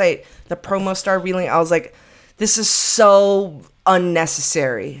once the promo started reeling, I was like, this is so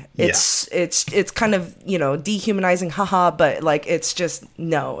unnecessary. It's kind of, dehumanizing, haha, but like it's just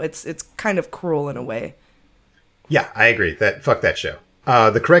it's kind of cruel in a way. Yeah, I agree. Fuck that show.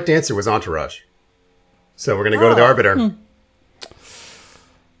 The correct answer was Entourage. So we're gonna go to the Arbiter.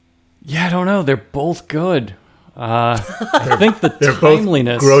 Yeah, I don't know. They're both good. I think the They're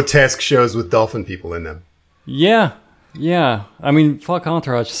timeliness. both grotesque shows with dolphin people in them. Yeah. I mean, fuck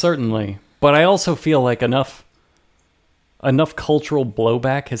Entourage, certainly. But I also feel like enough cultural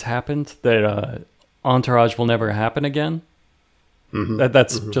blowback has happened that Entourage will never happen again. Mm-hmm.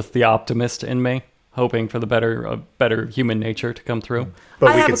 That's just the optimist in me, hoping for the better human nature to come through. But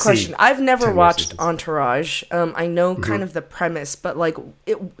I have a question. I've never watched seasons. Entourage. I know kind of the premise, but like,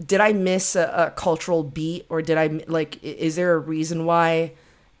 did I miss a cultural beat, or did I is there a reason why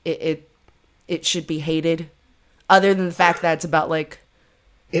it should be hated, other than the fact that it's about like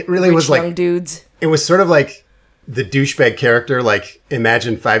it really rich was young like dudes? It was sort of like the douchebag character, like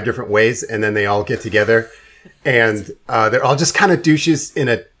imagine 5 different ways, and then they all get together, and they're all just kind of douches in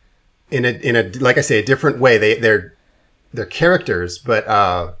a like I say, a different way. They're characters,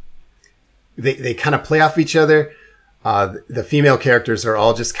 but they kind of play off each other. The female characters are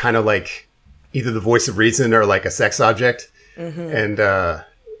all just kind of like either the voice of reason or like a sex object. Mm-hmm. And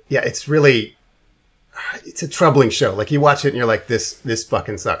it's a troubling show. Like you watch it and you're like, this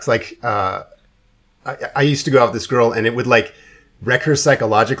fucking sucks. Like I used to go out with this girl, and it would like wreck her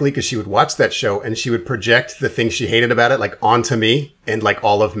psychologically because she would watch that show and she would project the things she hated about it like onto me and like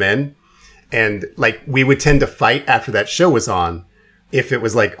all of men. And like we would tend to fight after that show was on if it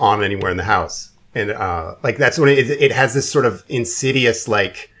was like on anywhere in the house. And like that's when it has this sort of insidious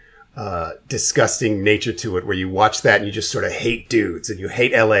like disgusting nature to it, where you watch that and you just sort of hate dudes and you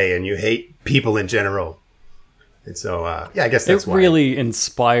hate LA and you hate people in general. And so I guess that's why. It really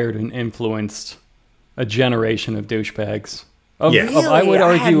inspired and influenced a generation of douchebags. Really? I would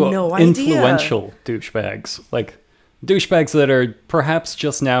argue no idea. influential douchebags. Like douchebags that are perhaps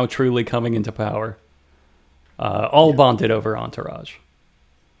just now truly coming into power. All bonded over Entourage.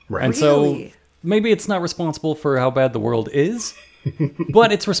 Right. And Really? maybe it's not responsible for how bad the world is,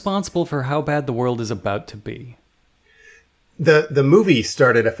 but it's responsible for how bad the world is about to be. The movie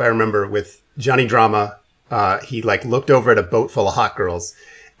started, if I remember, with Johnny Drama. He looked over at a boat full of hot girls,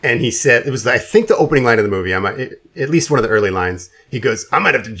 and he said, it was, I think, the opening line of the movie. At least one of the early lines. He goes, "I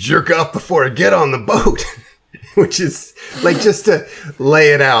might have to jerk off before I get on the boat," which is just to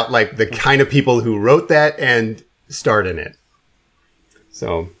lay it out, the kind of people who wrote that and starred in it.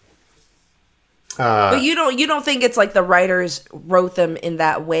 So, but you don't think it's the writers wrote them in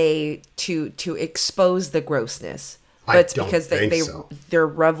that way to expose the grossness? But it's because they're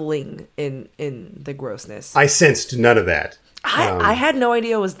reveling in the grossness. I sensed none of that. I had no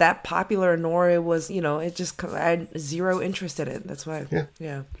idea it was that popular, nor it was, it just, I had zero interest in it. That's why.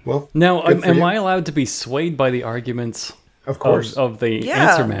 Yeah. Well, now, am I allowed to be swayed by the arguments of course of the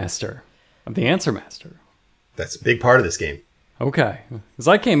Answer Master? Of the Answer Master. That's a big part of this game. Okay. Because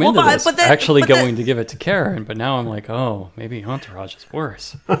I came into this going to give it to Karen, but now I'm like, oh, maybe Entourage is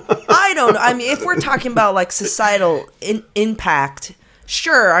worse. I don't know. I mean, if we're talking about societal impact,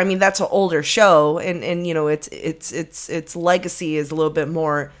 sure. I mean, that's an older show, and its legacy is a little bit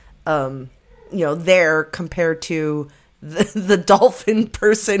more, there compared to the dolphin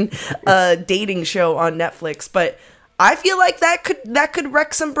person dating show on Netflix. But I feel like that could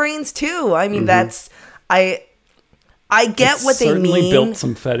wreck some brains too. I mean, I get what they mean. Certainly built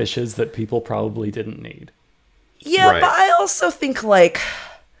some fetishes that people probably didn't need. Yeah, right. But I also think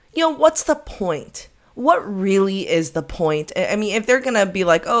what's the point? What really is the point? I mean, if they're gonna be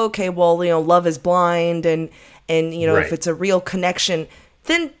like, oh, okay, well, love is blind, and right. If it's a real connection,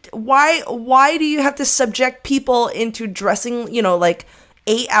 then why do you have to subject people into dressing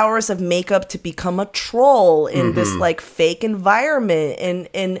 8 hours of makeup to become a troll in this fake environment?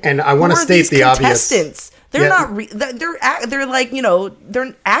 And I want to state the obvious. They're not. They're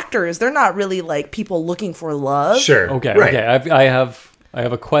actors. They're not really people looking for love. Sure. Okay. Right. Okay. I have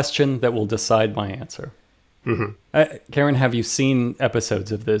a question that will decide my answer. Mm-hmm. Karen, have you seen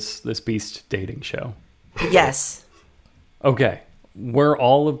episodes of this Beast dating show? Yes. Okay. Were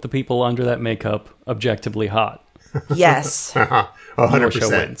all of the people under that makeup objectively hot? Yes.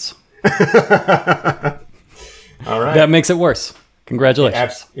 100%. All right. That makes it worse.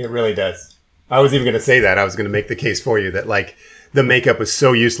 Congratulations. It really does. I was even going to say that. I was going to make the case for you that the makeup was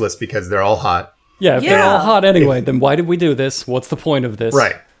so useless because they're all hot. Yeah, if they're all hot anyway, then why did we do this? What's the point of this?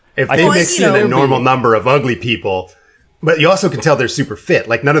 Right. If they mix in a normal number of ugly people, but you also can tell they're super fit.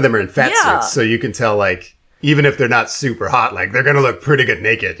 None of them are in fat suits, so you can tell even if they're not super hot, they're going to look pretty good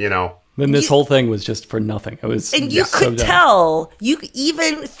naked, Then this whole thing was just for nothing. It was, and you could tell,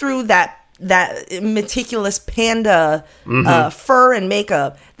 even through that meticulous panda fur and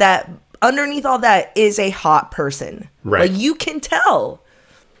makeup, that underneath all that is a hot person. Right. You can tell.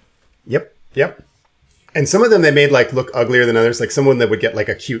 Yep. And some of them they made look uglier than others. Someone that would get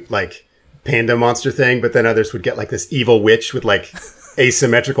a cute panda monster thing, but then others would get this evil witch with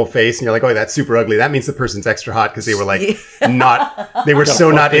asymmetrical face, and you're like, oh, that's super ugly. That means the person's extra hot because they were they were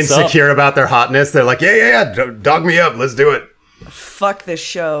so not insecure about their hotness. They're like, yeah, dog me up, let's do it. Fuck this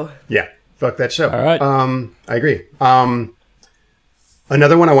show. Yeah, fuck that show. All right. I agree.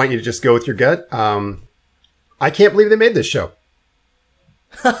 Another one I want you to just go with your gut. I can't believe they made this show.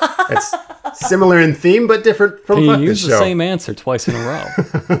 It's similar in theme, but different from fuck this show. Can you use the same answer twice in a row?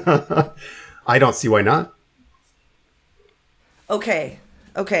 I don't see why not. Okay.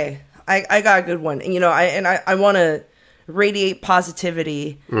 I got a good one. And, I want to radiate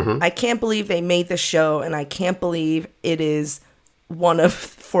positivity. I can't believe they made this show, and I can't believe it is one of,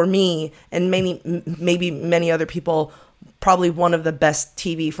 for me, and maybe many other people, probably one of the best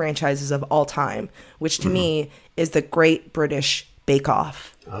TV franchises of all time, which to me is the Great British Bake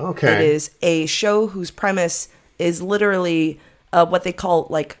Off. Okay. It is a show whose premise is literally what they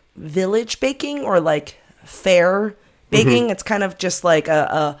call village baking or fair baking. It's kind of just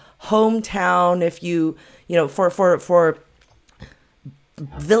a hometown, if for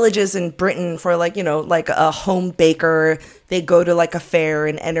villages in Britain, for a home baker, they go to a fair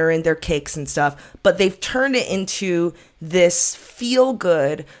and enter in their cakes and stuff, but they've turned it into this feel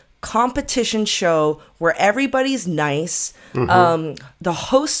good competition show where everybody's nice. The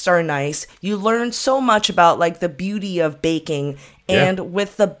hosts are nice. You learn so much about the beauty of baking, and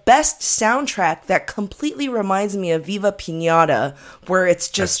with the best soundtrack that completely reminds me of Viva Pinata, where it's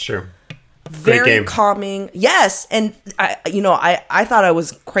just very calming. Yes, and I thought I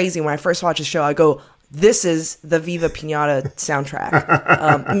was crazy when I first watched the show. I go, this is the Viva Pinata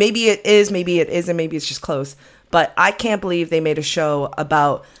soundtrack. Maybe it is, maybe it isn't, maybe it's just close. But I can't believe they made a show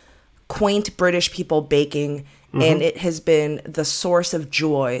about quaint British people baking, and it has been the source of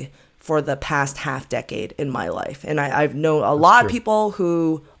joy for the past half decade in my life. And I've known a lot of people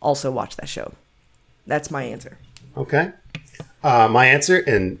who also watch that show. That's my answer. Okay. My answer,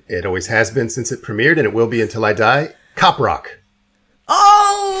 and it always has been since it premiered, and it will be until I die, Cop Rock.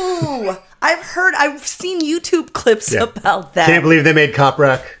 Oh! I've seen YouTube clips about that. Can't believe they made Cop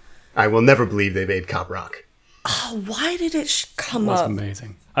Rock. I will never believe they made Cop Rock. Oh, why did it come up? That's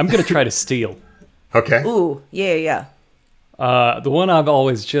amazing. I'm going to try to steal. Okay. Ooh, yeah. The one I've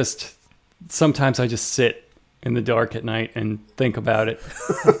always sometimes I just sit in the dark at night and think about it.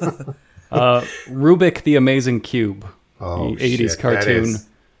 Rubik the Amazing Cube. Oh, the 80s cartoon.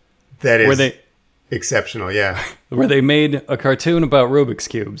 That is exceptional, yeah. Where they made a cartoon about Rubik's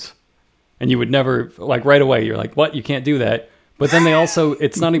Cubes. And you would never, like right away, you're like, what? You can't do that. But then they also,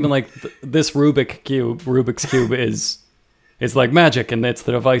 it's not even like this Rubik's Cube is like magic, and it's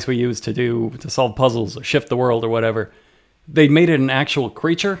the device we use to solve puzzles or shift the world or whatever. They made it an actual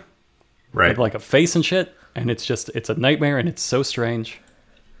creature. Right. With like a face and shit. And it's a nightmare, and it's so strange.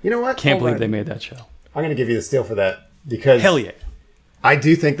 You know what? Can't believe they made that show. I'm going to give you the steal for that. Because hell yeah. I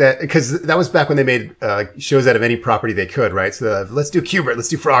do think that, because that was back when they made shows out of any property they could, right? So let's do Q*bert, let's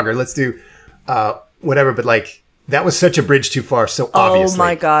do Frogger, let's do whatever. But like, that was such a bridge too far, so obviously. Oh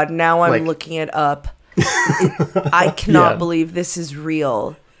my God, now I'm looking it up. I cannot believe this is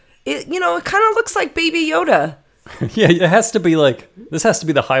real. It kind of looks like Baby Yoda. Yeah, it has to be this has to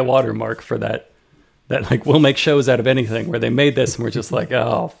be the high water mark for that like, we'll make shows out of anything, where they made this and we're just like,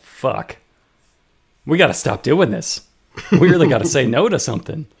 oh, fuck. We got to stop doing this. We really got to say no to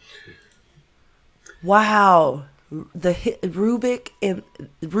something. Wow. Rubik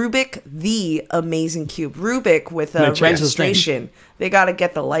the Amazing Cube. Rubik with registration. They got to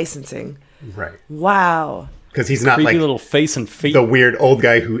get the licensing. Right. Wow. Because he's not creepy like little face and feet. The weird old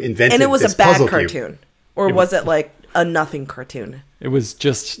guy who invented And it was this a bad puzzle cartoon. Cube. Or was it like a nothing cartoon? It was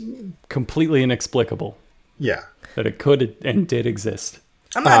just completely inexplicable. Yeah. That it could and did exist.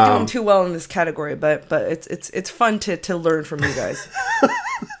 I'm not doing too well in this category, but it's fun to learn from you guys.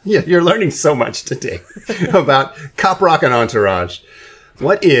 Yeah, you're learning so much today about Cop Rock and Entourage.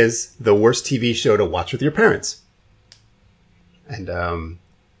 What is the worst TV show to watch with your parents? And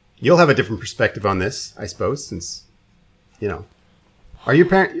you'll have a different perspective on this, I suppose, since are your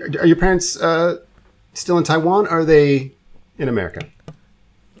parents still in Taiwan? Or are they in America?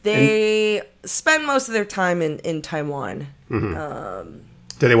 They spend most of their time in Taiwan. Mm-hmm.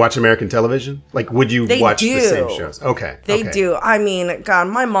 Do they watch American television? Like, would you watch the same shows? Okay. They do. I mean, God,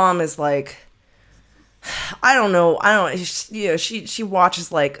 my mom is like, I don't know. She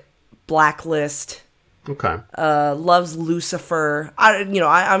watches like Blacklist. Okay. Loves Lucifer.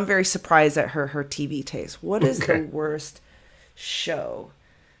 I'm very surprised at her TV taste. What is the worst show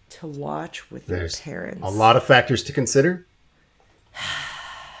to watch with your parents? A lot of factors to consider.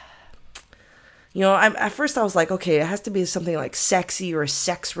 At first I was like, okay, it has to be something like sexy or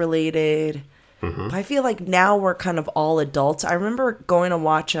sex related. Mm-hmm. But I feel like now we're kind of all adults. I remember going to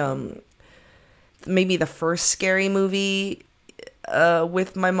watch maybe the first Scary Movie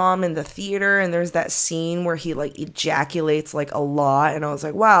with my mom in the theater, and there's that scene where he like ejaculates like a lot, and I was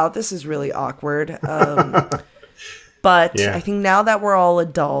like, wow, this is really awkward. But I think now that we're all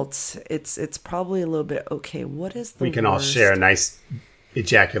adults, it's probably a little bit okay. What is the We can worst? all share a nice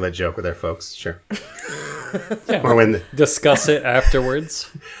ejaculate joke with our folks, sure. Yeah, or when discuss it afterwards.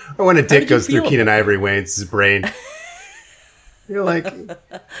 Or when a dick goes through Keenan Ivory Wayne's brain. You're like,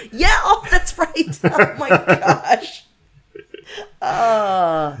 yeah, oh, that's right. Oh my gosh.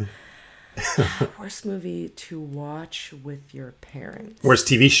 Worst movie to watch with your parents. Worst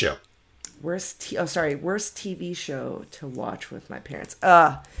TV show. Worst TV show to watch with my parents.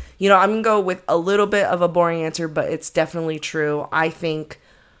 I'm gonna go with a little bit of a boring answer, but it's definitely true. I think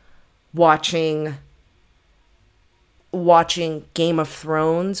watching Game of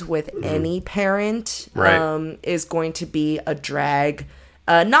Thrones with any parent is going to be a drag.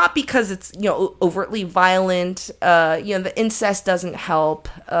 Not because it's overtly violent. The incest doesn't help.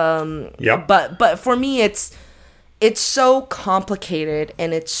 But for me, it's so complicated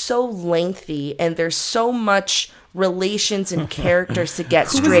and it's so lengthy and there's so much relations and characters to get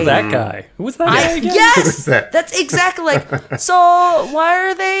straight. Who was that guy? Who was that guy again? Yes! That's exactly like, so why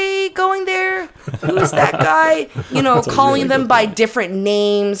are they going there? Who's that guy? Calling them by different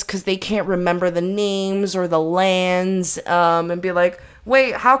names because they can't remember the names or the lands, and be like,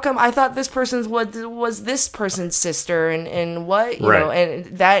 wait, how come I thought this person's was this person's sister and what? You know,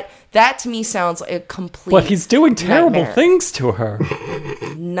 and that to me sounds like a complete But he's doing terrible nightmare. things to her.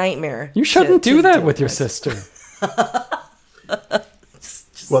 Nightmare. You shouldn't do that with your sister.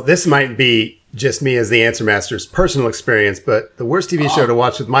 Well, this might be just me as the answer master's personal experience, but the worst TV show to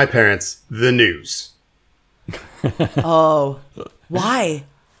watch with my parents, The News. Oh, why?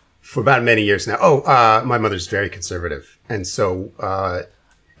 For about many years now. My mother's very conservative. And so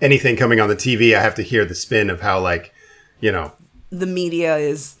anything coming on the TV, I have to hear the spin of how, like, you know. The media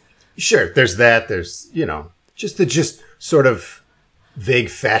is. Sure, there's that. There's, you know, just sort of vague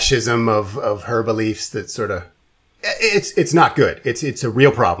fascism of her beliefs that sort of. It's not good. It's a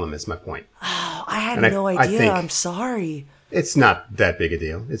real problem, is my point. Oh, I had no idea. I'm sorry. It's not that big a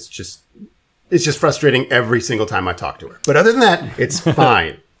deal. It's just frustrating every single time I talk to her. But other than that, it's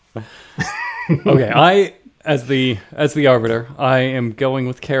fine. Okay, as the arbiter, I am going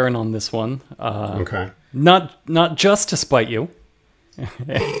with Karen on this one. Okay. Not just to spite you,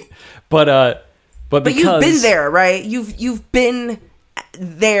 but because you've been there, right? You've been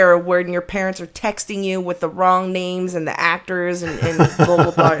there when your parents are texting you with the wrong names and the actors and blah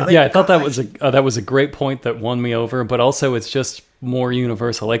blah blah. Like, yeah, I thought that was a great point that won me over, but also it's just more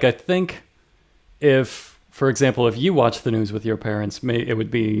universal. Like, I think if, for example, if you watch the news with your parents, it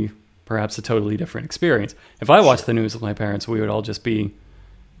would be perhaps a totally different experience. If I watched the news with my parents, we would all just be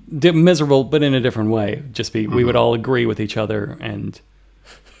miserable, but in a different way. Just be, we would all agree with each other and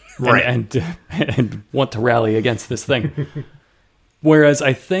want to rally against this thing. Whereas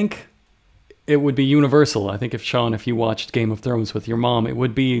I think it would be universal. I think if you watched Game of Thrones with your mom, it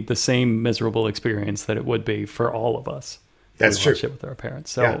would be the same miserable experience that it would be for all of us. That's true. Watch it with our parents.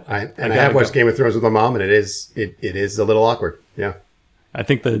 So yeah, I have watched Game of Thrones with my mom, and it is a little awkward. Yeah. I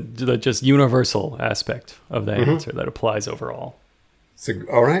think the just universal aspect of that answer that applies overall.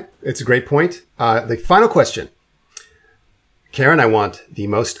 All right. It's a great point. The final question. Karen, I want the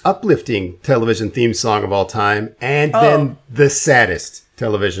most uplifting television theme song of all time, and then the saddest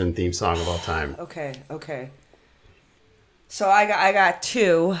television theme song of all time. Okay. So I got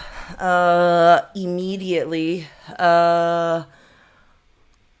two immediately.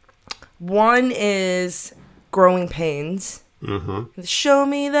 One is Growing Pains. Mm-hmm. Show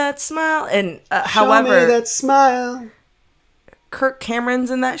me that smile. And however, show me that smile. Kirk Cameron's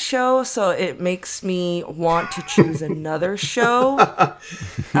in that show, so it makes me want to choose another show.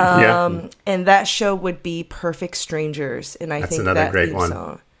 And that show would be Perfect Strangers, and I think another that great theme one.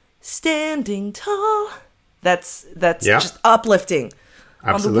 song, Standing Tall. That's just uplifting.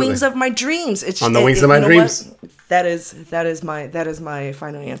 Absolutely. On the wings of my dreams. It's on the wings of my dreams. What? That is my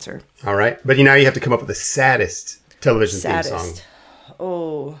final answer. All right, but now you have to come up with the saddest television theme song.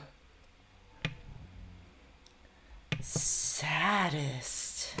 Oh.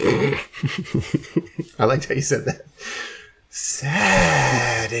 Saddest. I liked how you said that. Saddest.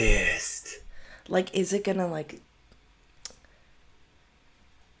 Like, is it gonna like?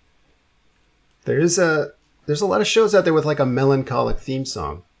 There's a lot of shows out there with like a melancholic theme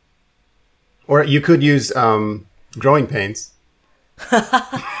song, or you could use Growing Pains.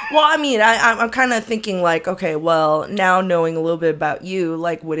 Well, I mean, I'm kind of thinking like, okay, well, now knowing a little bit about you,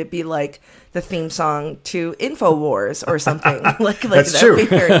 like, would it be like the theme song to InfoWars or something? like that's true. Be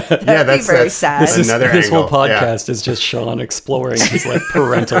that's very sad. This whole podcast is just Sean exploring his like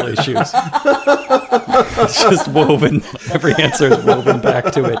parental issues. It's just woven. Every answer is woven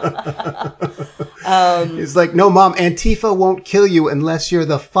back to it. It's like, no, Mom, Antifa won't kill you unless you're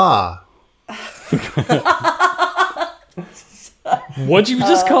the Fa. What'd you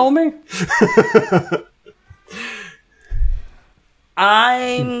just call me?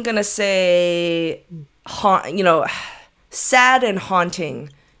 I'm gonna say, sad and haunting.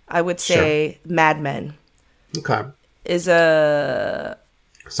 I would say Mad Men. Okay. Is a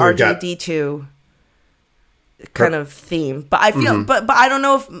RJD2 kind of theme, but I feel, but I don't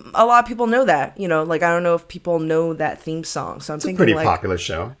know if a lot of people know that. Like, I don't know if people know that theme song. So I'm thinking, it's a pretty popular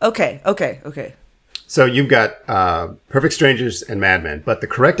show. Okay. So you've got Perfect Strangers and Mad Men, but the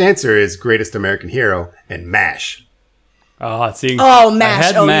correct answer is Greatest American Hero and MASH. MASH. You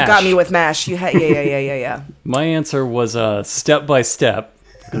MASH. got me with MASH. Yeah. My answer was Step by Step.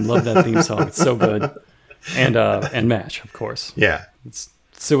 I love that theme song. It's so good. And MASH, of course. Yeah. It's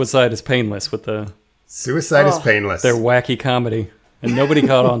Suicide is Painless with the... Suicide is Painless. Their wacky comedy. And nobody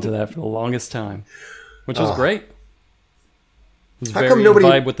caught on to that for the longest time, which was great. It was How come nobody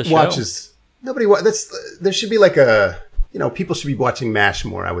vibe with the watches... Show. There should be like people should be watching MASH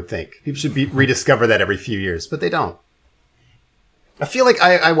more, I would think. People should rediscover that every few years, but they don't. I feel like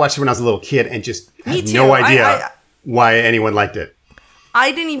I watched it when I was a little kid and just had no idea why anyone liked it.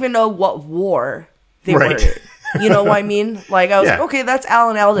 I didn't even know what war they were. You know what I mean? Like, I was like, okay, that's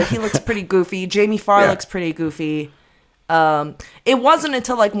Alan Alda. He looks pretty goofy. Jamie Farr looks pretty goofy. It wasn't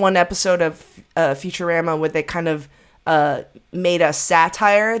until like one episode of Futurama where they kind of made a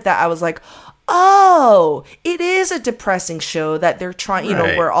satire that I was like, oh, it is a depressing show that they're trying,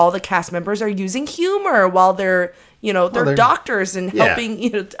 where all the cast members are using humor while they're doctors and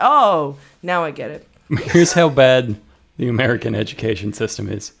helping, oh, now I get it. Here's how bad the American education system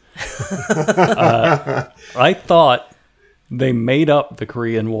is. I thought they made up the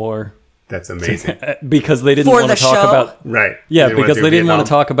Korean War. That's amazing. Because they didn't want to talk about... Right. Yeah, because they didn't want to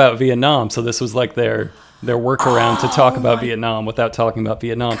talk about Vietnam. So this was like their workaround to talk about Vietnam without talking about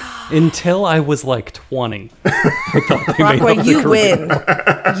Vietnam. Until I was like 20. Brockway, you win.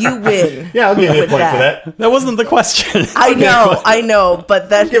 You win. Yeah, I'll give you a point for that. That wasn't the question. I know, but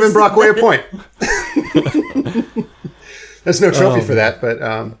that's... Giving Brockway a point. There's no trophy for that, but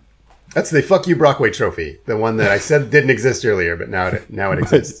that's the Fuck You Brockway trophy. The one that I said didn't exist earlier, but now it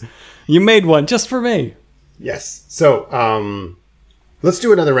exists. You made one just for me. Yes. So, let's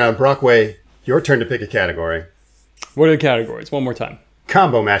do another round. Brockway, your turn to pick a category. What are the categories? One more time.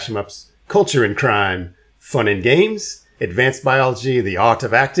 Combo mashups, culture and crime, fun and games, advanced biology, the art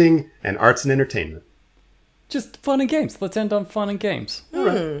of acting, and arts and entertainment. Just fun and games. Let's end on fun and games. All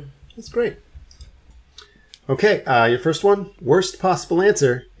right. That's great. Okay, your first one. Worst possible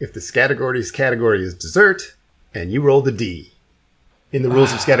answer if the category is dessert and you roll the D. In the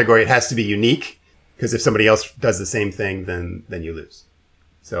rules of this category, it has to be unique, because if somebody else does the same thing, then you lose.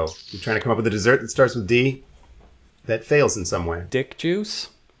 So you're trying to come up with a dessert that starts with D that fails in some way. Dick juice.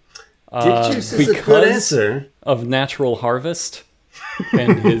 Dick juice is a good answer. Of Natural Harvest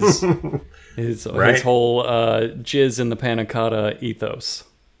and his whole jizz in the panna cotta ethos.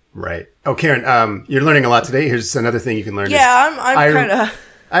 Right. Oh, Karen, you're learning a lot today. Here's another thing you can learn. Yeah, I'm kind of...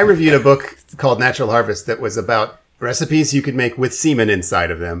 I reviewed a book called Natural Harvest that was about recipes you could make with semen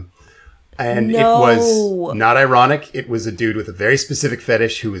inside of them. And it was not ironic. It was a dude with a very specific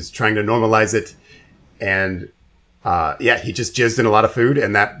fetish who was trying to normalize it. And he just jizzed in a lot of food,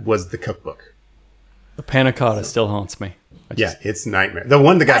 and that was the cookbook. The panna cotta still haunts me. It's a nightmare. The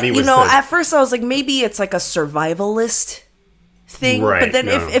one that got me was at first I was like, maybe it's like a survivalist thing. Right, but then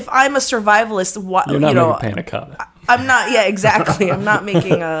if I'm a survivalist, you're not making panna cotta. I'm not. Yeah, exactly. I'm not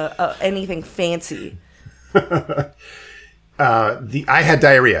making anything fancy. I had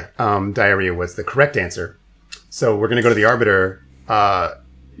diarrhea. Diarrhea was the correct answer. So we're going to go to the arbiter.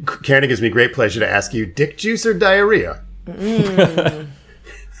 Karen, it gives me great pleasure to ask you, dick juice or diarrhea?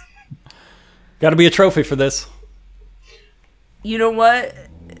 Got to be a trophy for this. You know what?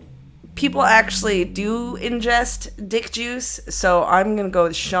 People actually do ingest dick juice, so I'm going to go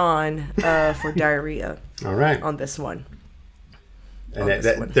with Sean for diarrhea. All right. On this one. And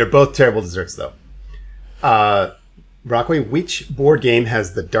they're both terrible desserts, though. Brockway, which board game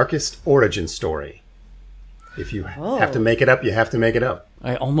has the darkest origin story? If you have to make it up, you have to make it up.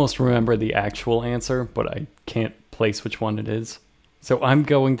 I almost remember the actual answer, but I can't place which one it is. So I'm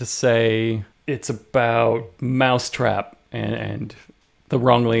going to say it's about Mousetrap and the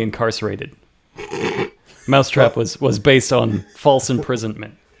wrongly incarcerated. Mousetrap was based on false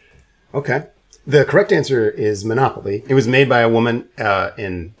imprisonment. Okay. The correct answer is Monopoly. It was made by a woman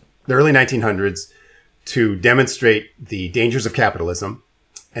in the early 1900s to demonstrate the dangers of capitalism.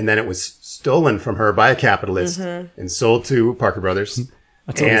 And then it was stolen from her by a capitalist and sold to Parker Brothers.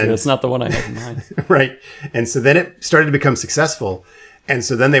 That's not the one I had in mind. Right. And so then it started to become successful. And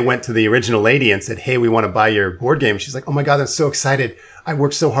so then they went to the original lady and said, hey, we want to buy your board game. She's like, oh my God, I'm so excited. I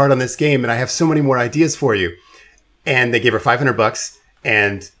worked so hard on this game and I have so many more ideas for you. And they gave her $500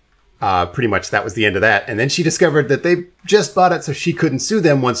 and pretty much that was the end of that. And then she discovered that they just bought it so she couldn't sue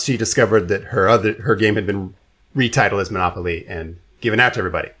them once she discovered that her game had been retitled as Monopoly and given out to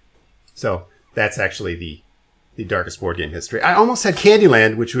everybody. So that's actually the darkest board game history. I almost had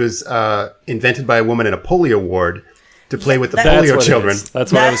Candyland, which was invented by a woman in a polio ward to play with the polio children.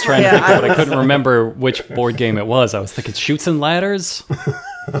 That's what I was trying to think of. I couldn't remember which board game it was. I was thinking Chutes and Ladders.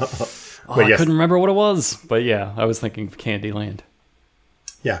 I couldn't remember what it was. But yeah, I was thinking of Candyland.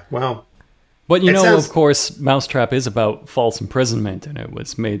 Yeah, well. But of course, Mousetrap is about false imprisonment, and it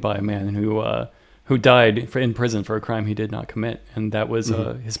was made by a man who died in prison for a crime he did not commit, and that was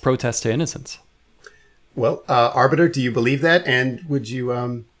his protest to innocence. Well, Arbiter, do you believe that, and would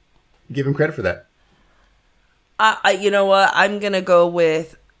you give him credit for that? You know what? I'm going to go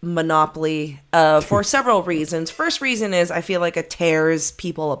with Monopoly for several reasons. First reason is I feel like it tears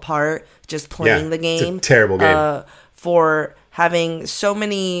people apart just playing the game. It's a terrible game. For having so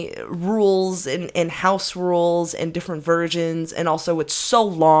many rules and house rules and different versions, and also it's so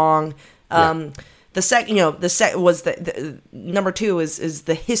long. The second was the number two is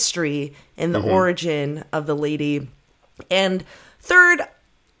the history and the origin of the lady, and third,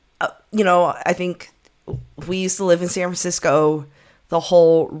 I think we used to live in San Francisco the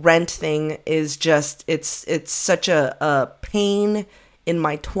whole rent thing is just, it's such a pain in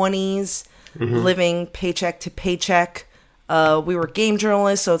my 20s, living paycheck to paycheck. We were game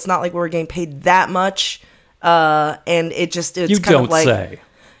journalists, so it's not like we were getting paid that much. And it's you kind don't of like, say.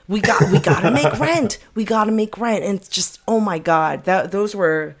 we gotta make rent. We gotta make rent. And it's just, oh my God, those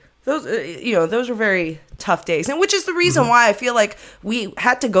were very tough days. And which is the reason why I feel like we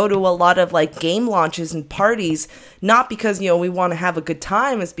had to go to a lot of like game launches and parties, not because, we want to have a good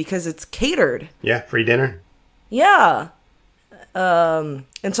time, it's because it's catered. Yeah. Free dinner. Yeah. And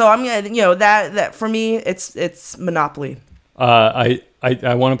so I'm gonna, that for me, it's Monopoly. I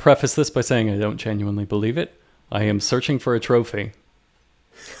want to preface this by saying I don't genuinely believe it. I am searching for a trophy.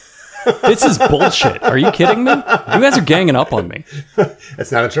 This is bullshit. Are you kidding me? You guys are ganging up on me.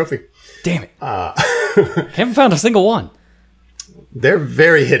 That's not a trophy. Damn it. Haven't found a single one. They're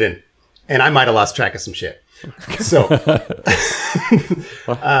very hidden. And I might have lost track of some shit. So,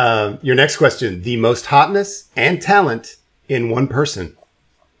 your next question. The most hotness and talent in one person.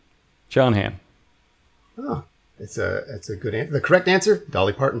 John Hamm. Oh, it's a good answer. The correct answer,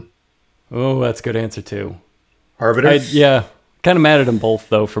 Dolly Parton. Oh, that's a good answer, too. Arbiter? Yeah. Kind of mad at them both,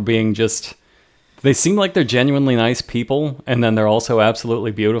 though, for being just... They seem like they're genuinely nice people, and then they're also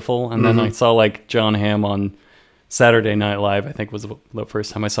absolutely beautiful. And then I saw, like, John Hamm on Saturday Night Live, I think was the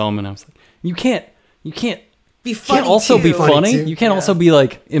first time I saw him, and I was like, you can't be funny. You can't also too. be funny. You can't also be,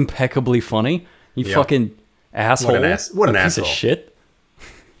 like, impeccably funny. You fucking asshole. What an piece asshole. of shit.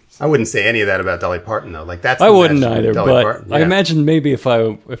 I wouldn't say any of that about Dolly Parton, though. Like, that's I wouldn't either, Dolly but Parton. Yeah. I imagine maybe if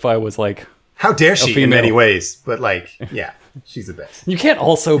I was, like... How dare she in female. many ways, but, like, yeah. She's the best. You can't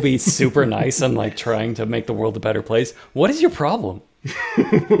also be super nice and like trying to make the world a better place. What is your problem?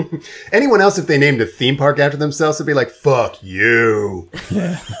 Anyone else, if they named a theme park after themselves, would be like, fuck you.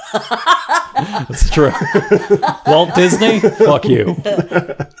 Yeah. That's true. Walt Disney, fuck you.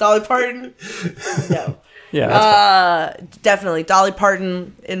 Dolly Parton? No. Yeah, that's fine. Definitely. Dolly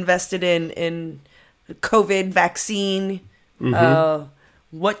Parton invested in COVID vaccine. I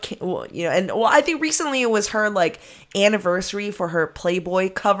think recently it was her like anniversary for her Playboy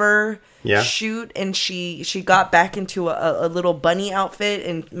cover shoot, and she got back into a little bunny outfit,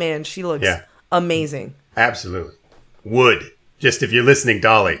 and man, she looks amazing. Absolutely. Would. Just if you're listening,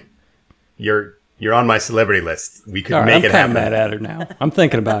 Dolly, you're on my celebrity list. We could make it happen. I'm kind of mad at her now. I'm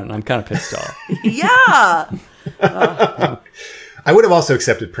thinking about it, and I'm kind of pissed off. Yeah. I would have also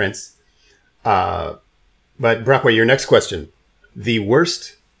accepted Prince. But Brockway, your next question. The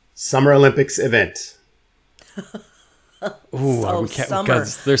worst Summer Olympics event. Ooh,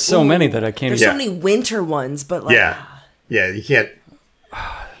 because there's so many that I can't. There's so many winter ones, but like you can't.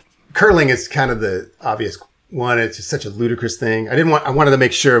 Curling is kind of the obvious one. It's just such a ludicrous thing. I wanted to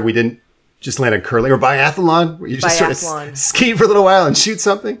make sure we didn't just land on curling or biathlon, where you just sort of ski for a little while and shoot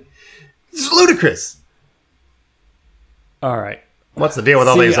something. It's ludicrous. All right. What's the deal with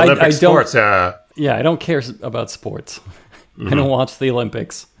all these Olympic sports? I don't care about sports. I don't watch the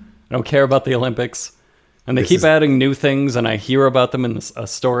Olympics. I don't care about the Olympics. And they keep adding new things, and I hear about them in a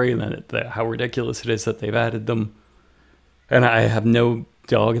story, and how ridiculous it is that they've added them. And I have no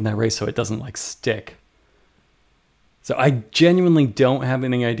dog in that race, so it doesn't, like, stick. So I genuinely don't have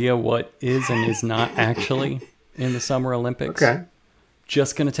any idea what is and is not actually in the Summer Olympics. Okay.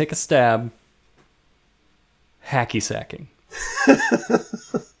 Just going to take a stab. Hacky sacking.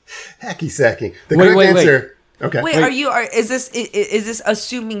 Hacky sacking. The correct answer... Okay. Wait, is this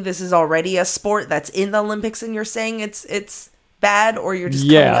assuming this is already a sport that's in the Olympics, and you're saying it's bad, or you're just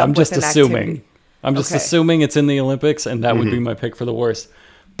coming up I'm just with an assuming. Activity? I'm just assuming it's in the Olympics, and that would be my pick for the worst.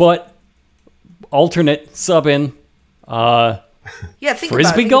 But alternate sub in. Think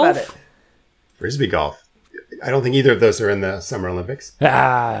frisbee golf. About it. Frisbee golf. I don't think either of those are in the Summer Olympics.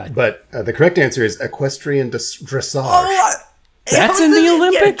 But the correct answer is equestrian dressage. Oh, that's in the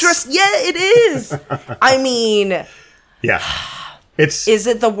Olympics? It is. I mean... Yeah. Is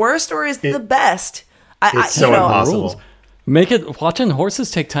it the worst or is it the best? It's so impossible. Watching horses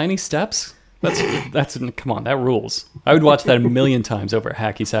take tiny steps? That's come on, that rules. I would watch that a million times over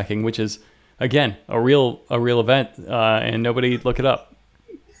hacky sacking, which is, again, a real event, and nobody look it up.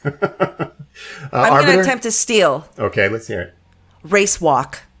 I'm going to attempt to steal. Okay, let's hear it. Race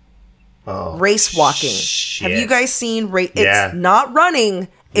walk. Oh, race walking. Shit. Have you guys seen it's not running,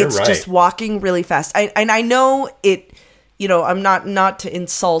 it's just walking really fast. I know it, I'm not to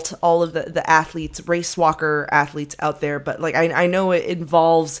insult all of the athletes, race walker athletes out there, but like I know it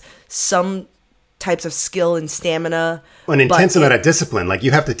involves some types of skill and stamina. An intense amount of discipline. Like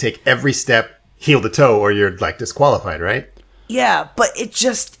you have to take every step heel to toe or you're like disqualified, right? Yeah, but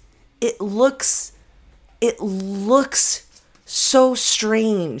it looks so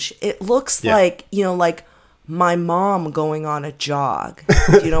strange. It looks like, like my mom going on a jog.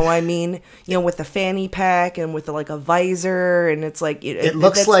 Do you know what I mean? With the fanny pack and with like a visor, and it's like it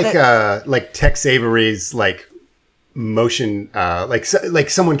looks like Tex Avery's like motion, like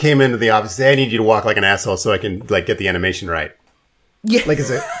someone came into the office and said, "I need you to walk like an asshole so I can like get the animation right." Yeah, like it's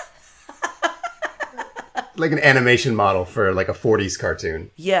a like an animation model for like a 40s cartoon.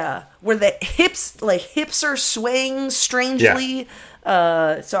 Yeah, where the hips are swaying strangely.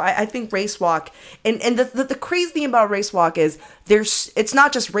 Yeah. So I think race walk, and the crazy thing about race walk is it's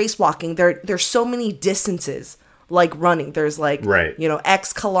not just race walking. There's so many distances like running. There's like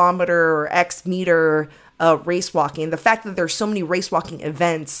X kilometer or X meter race walking. And the fact that there's so many race walking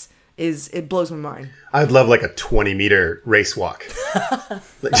events it blows my mind. I'd love like a 20-meter race walk.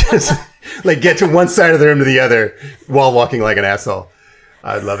 Just like get to one side of the room to the other while walking like an asshole.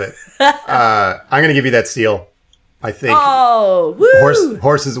 I'd love it. I'm gonna give you that steal. I think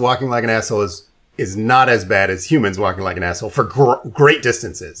horses walking like an asshole is not as bad as humans walking like an asshole for great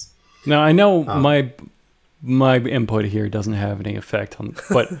distances. Now I know my input here doesn't have any effect on,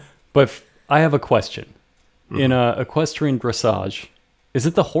 but I have a question. In equestrian dressage, is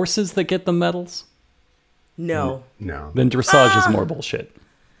it the horses that get the medals? No. No. Then dressage is more bullshit.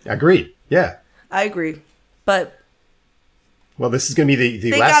 Agreed. Yeah. I agree, but well, this is going to be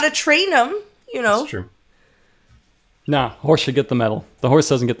the they last. They gotta train them. That's true. Nah, horse should get the medal. The horse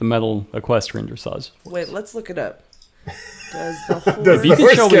doesn't get the medal equestrian dressage. Wait, let's look it up. Does the horse... If you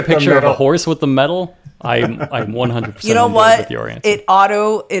can show me a picture of a horse with the medal, I'm 100% you know on board what? with your answer. It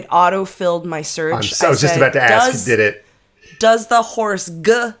auto filled my search. I was just about to ask, did it? Does the horse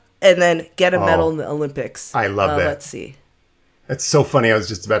and then get a medal in the Olympics? I love that. Let's see. That's so funny. I was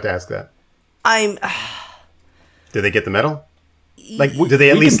just about to ask that. Do they get the medal? Like, do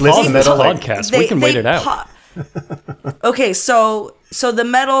they at least list the medal? Podcast. We can wait it out. Okay, so the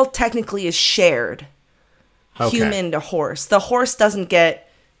medal technically is shared, human to horse. The horse doesn't get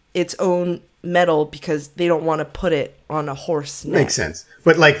its own medal because they don't want to put it on a horse neck. Makes sense.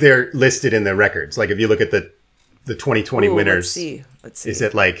 But like they're listed in the records. Like if you look at the 2020 winners, let's see. Is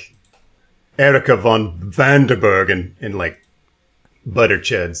it like Erica von Vanderberg and like Butter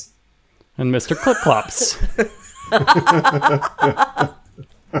Chuds? And Mr. Clip Clops.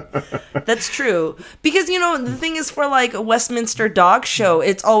 That's true. Because, the thing is for like a Westminster dog show,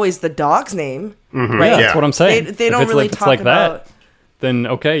 it's always the dog's name. Mm-hmm. Right? Yeah, that's what I'm saying. They don't really talk about... that, then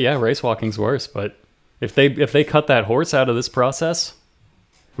okay, yeah, race walking's worse. But if they cut that horse out of this process,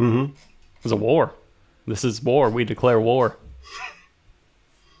 it's a war. This is war. We declare war.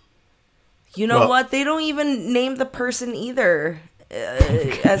 You know what? They don't even name the person either.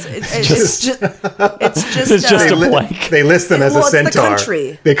 It's just a blank. They list them as a centaur. The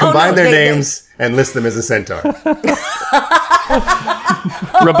country. They combine their names and list them as a centaur.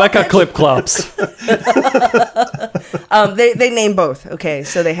 Rebecca Clip Clops. They name both. Okay,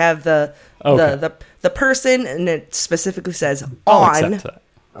 so they have the person, and it specifically says on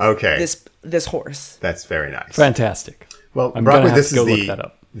this horse. That's very nice. Fantastic. Well, Brockway, this is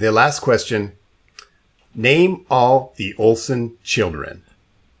the last question. Name all the Olsen children.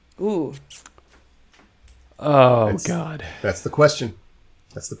 Ooh. God. That's the question.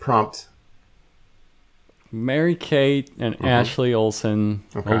 That's the prompt. Mary Kate and Ashley Olsen.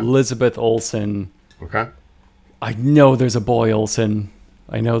 Okay. Elizabeth Olsen. Okay. I know there's a boy Olsen.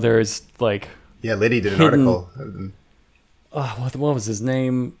 I know there's like... Yeah, Liddy did an article. What was his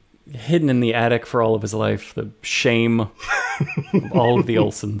name? Hidden in the attic for all of his life. The shame of all of the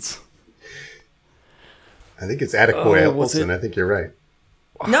Olsens. I think it's Attic Boy Olsen. I think you're right.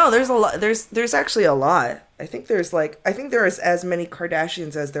 No, there's a lot. There's actually a lot. I think there is as many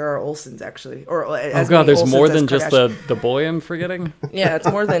Kardashians as there are Olsens actually. Or as there's more than just the boy I'm forgetting. Yeah, it's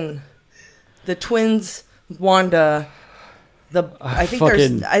more than the twins, Wanda. There's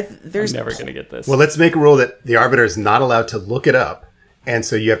I'm never gonna get this. Well, let's make a rule that the arbiter is not allowed to look it up, and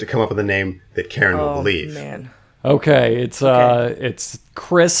so you have to come up with a name that Karen will believe. Man. Okay, it's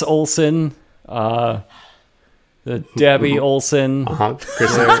Chris Olsen. The Debbie Olsen.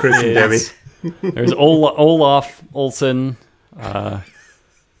 Chris and Debbie. There's Olaf Olsen.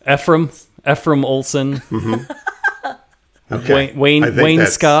 Ephraim Olsen. Mm-hmm. Okay. Wayne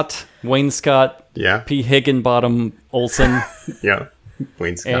Scott. Yeah. P. Higginbottom Olsen. Yeah.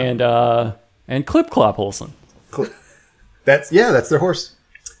 Wayne Scott. And Clip Clop Olsen. That's their horse.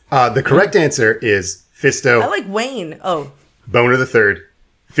 The correct answer is Fisto. I like Wayne. Oh. Boner the Third,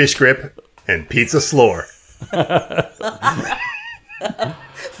 Fish Grip, and Pizza Slore.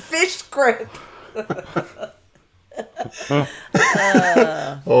 Fish Grip.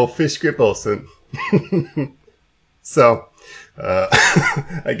 Fish Grip Olsen. So,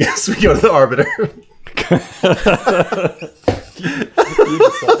 I guess we go to the arbiter.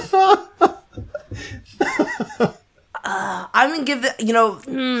 I'm going to give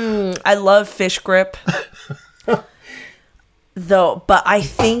it, I love fish grip. Though, but I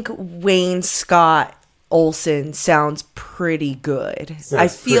think Wayne Scott Olsen sounds pretty good. I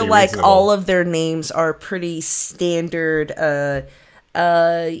feel like reasonable. All of their names are pretty standard, kind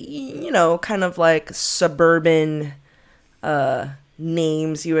of like suburban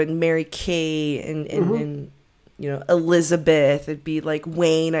names. You had Mary Kay and Elizabeth. It'd be like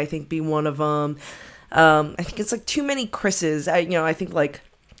Wayne, I think, be one of them. I think it's like too many Chris's. I think like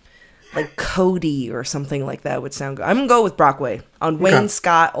Cody or something like that would sound good. I'm gonna go with Brockway on Wayne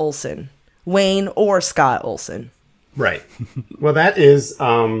Scott Olsen. Wayne or Scott Olsen. Right. Well, that is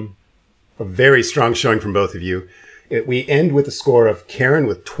a very strong showing from both of you. We end with a score of Karen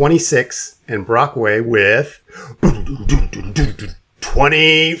with 26 and Brockway with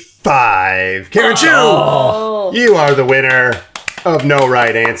 25. Karen Chu, you are the winner of No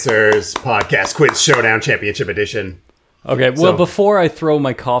Right Answers Podcast Quiz Showdown Championship Edition. Okay, well, before I throw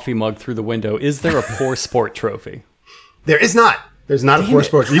my coffee mug through the window, is there a poor sport trophy? There is not. There's not a poor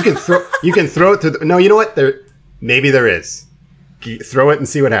sport. You can throw it to no, you know what? Maybe there is. Throw it and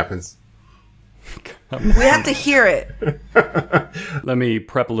see what happens. We have to hear it. Let me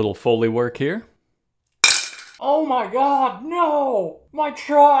prep a little Foley work here. Oh my God, no! My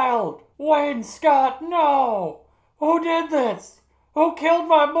child! Wayne Scott, no! Who did this? Who killed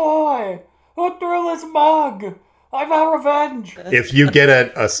my boy? Who threw this mug? I vow revenge. If you get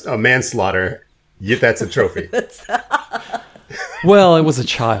a manslaughter, that's a trophy. Well, it was a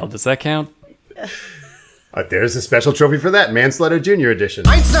child. Does that count? There's a special trophy for that. Manslaughter Junior Edition.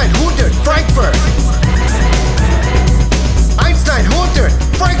 Einstein, 100, Frankfurt. Einstein, 100,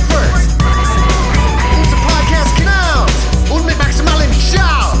 Frankfurt. Unser Podcast genau. Und mit maximalen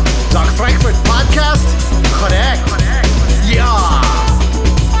Schau. Dogg Frankfurt Podcast. Korrekt. Ja.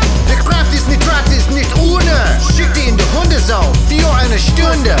 Der Kraft ist nicht gratis, nicht ohne. Schick die in die Hundezone für eine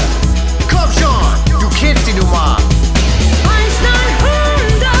Stunde. Komm schon, du kennst die Nummer. Einstein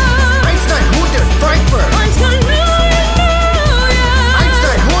 100. Einstein 100, Frankfurt. Einstein 100,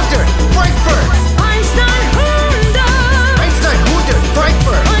 Frankfurt. Einstein 100. Einstein 100,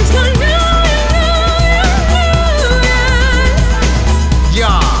 Frankfurt. Einstein 100.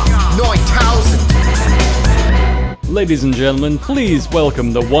 Ja, 9000. Ladies and gentlemen, please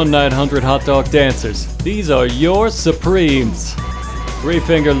welcome the 1-900 Hot Dog Dancers. These are your Supremes. Three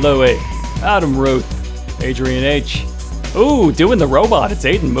Finger Louie, Adam Ruth, Adrian H. Ooh, doing the robot, it's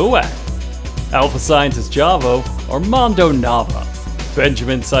Aiden Muak. Alpha Scientist Javo, Armando Nava.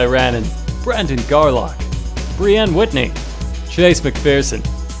 Benjamin Cyranen, Brandon Garlock. Brienne Whitney, Chase McPherson.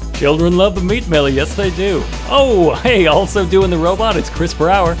 Children love the meat millie, yes they do. Oh, hey, also doing the robot, it's Chris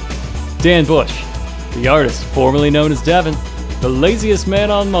Brower. Dan Bush, the artist formerly known as Devin. The laziest man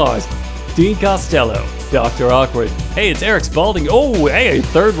on Mars, Dean Costello. Dr. Awkward. Hey, it's Eric Spalding. Oh, hey,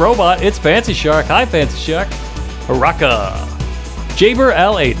 third robot. It's Fancy Shark. Hi, Fancy Shark. Haraka. Jaber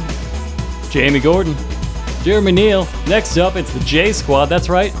Al Aiden. Jamie Gordon. Jeremy Neal. Next up, it's the J Squad. That's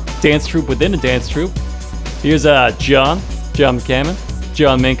right. Dance troupe within a dance troupe. Here's John McCammon,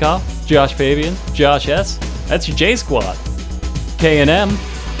 John Minkoff, Josh Fabian, Josh S. That's your J Squad. K&M.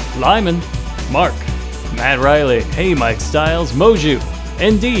 Lyman. Mark. Matt Riley. Hey, Mike Styles. Moju.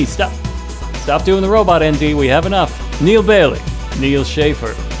 ND. Stop doing the robot, ND. We have enough. Neil Bailey, Neil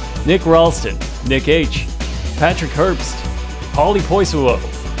Schaefer, Nick Ralston, Nick H, Patrick Herbst, Holly Poisuo,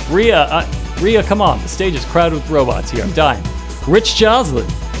 Rhea, come on. The stage is crowded with robots here. I'm dying. Rich Joslin,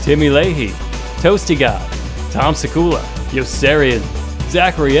 Timmy Leahy, Toasty God, Tom Sekula, Yosarian,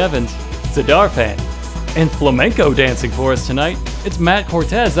 Zachary Evans, Zadar Fan, and flamenco dancing for us tonight. It's Matt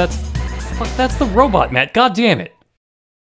Cortez. That's the robot, Matt. God damn it.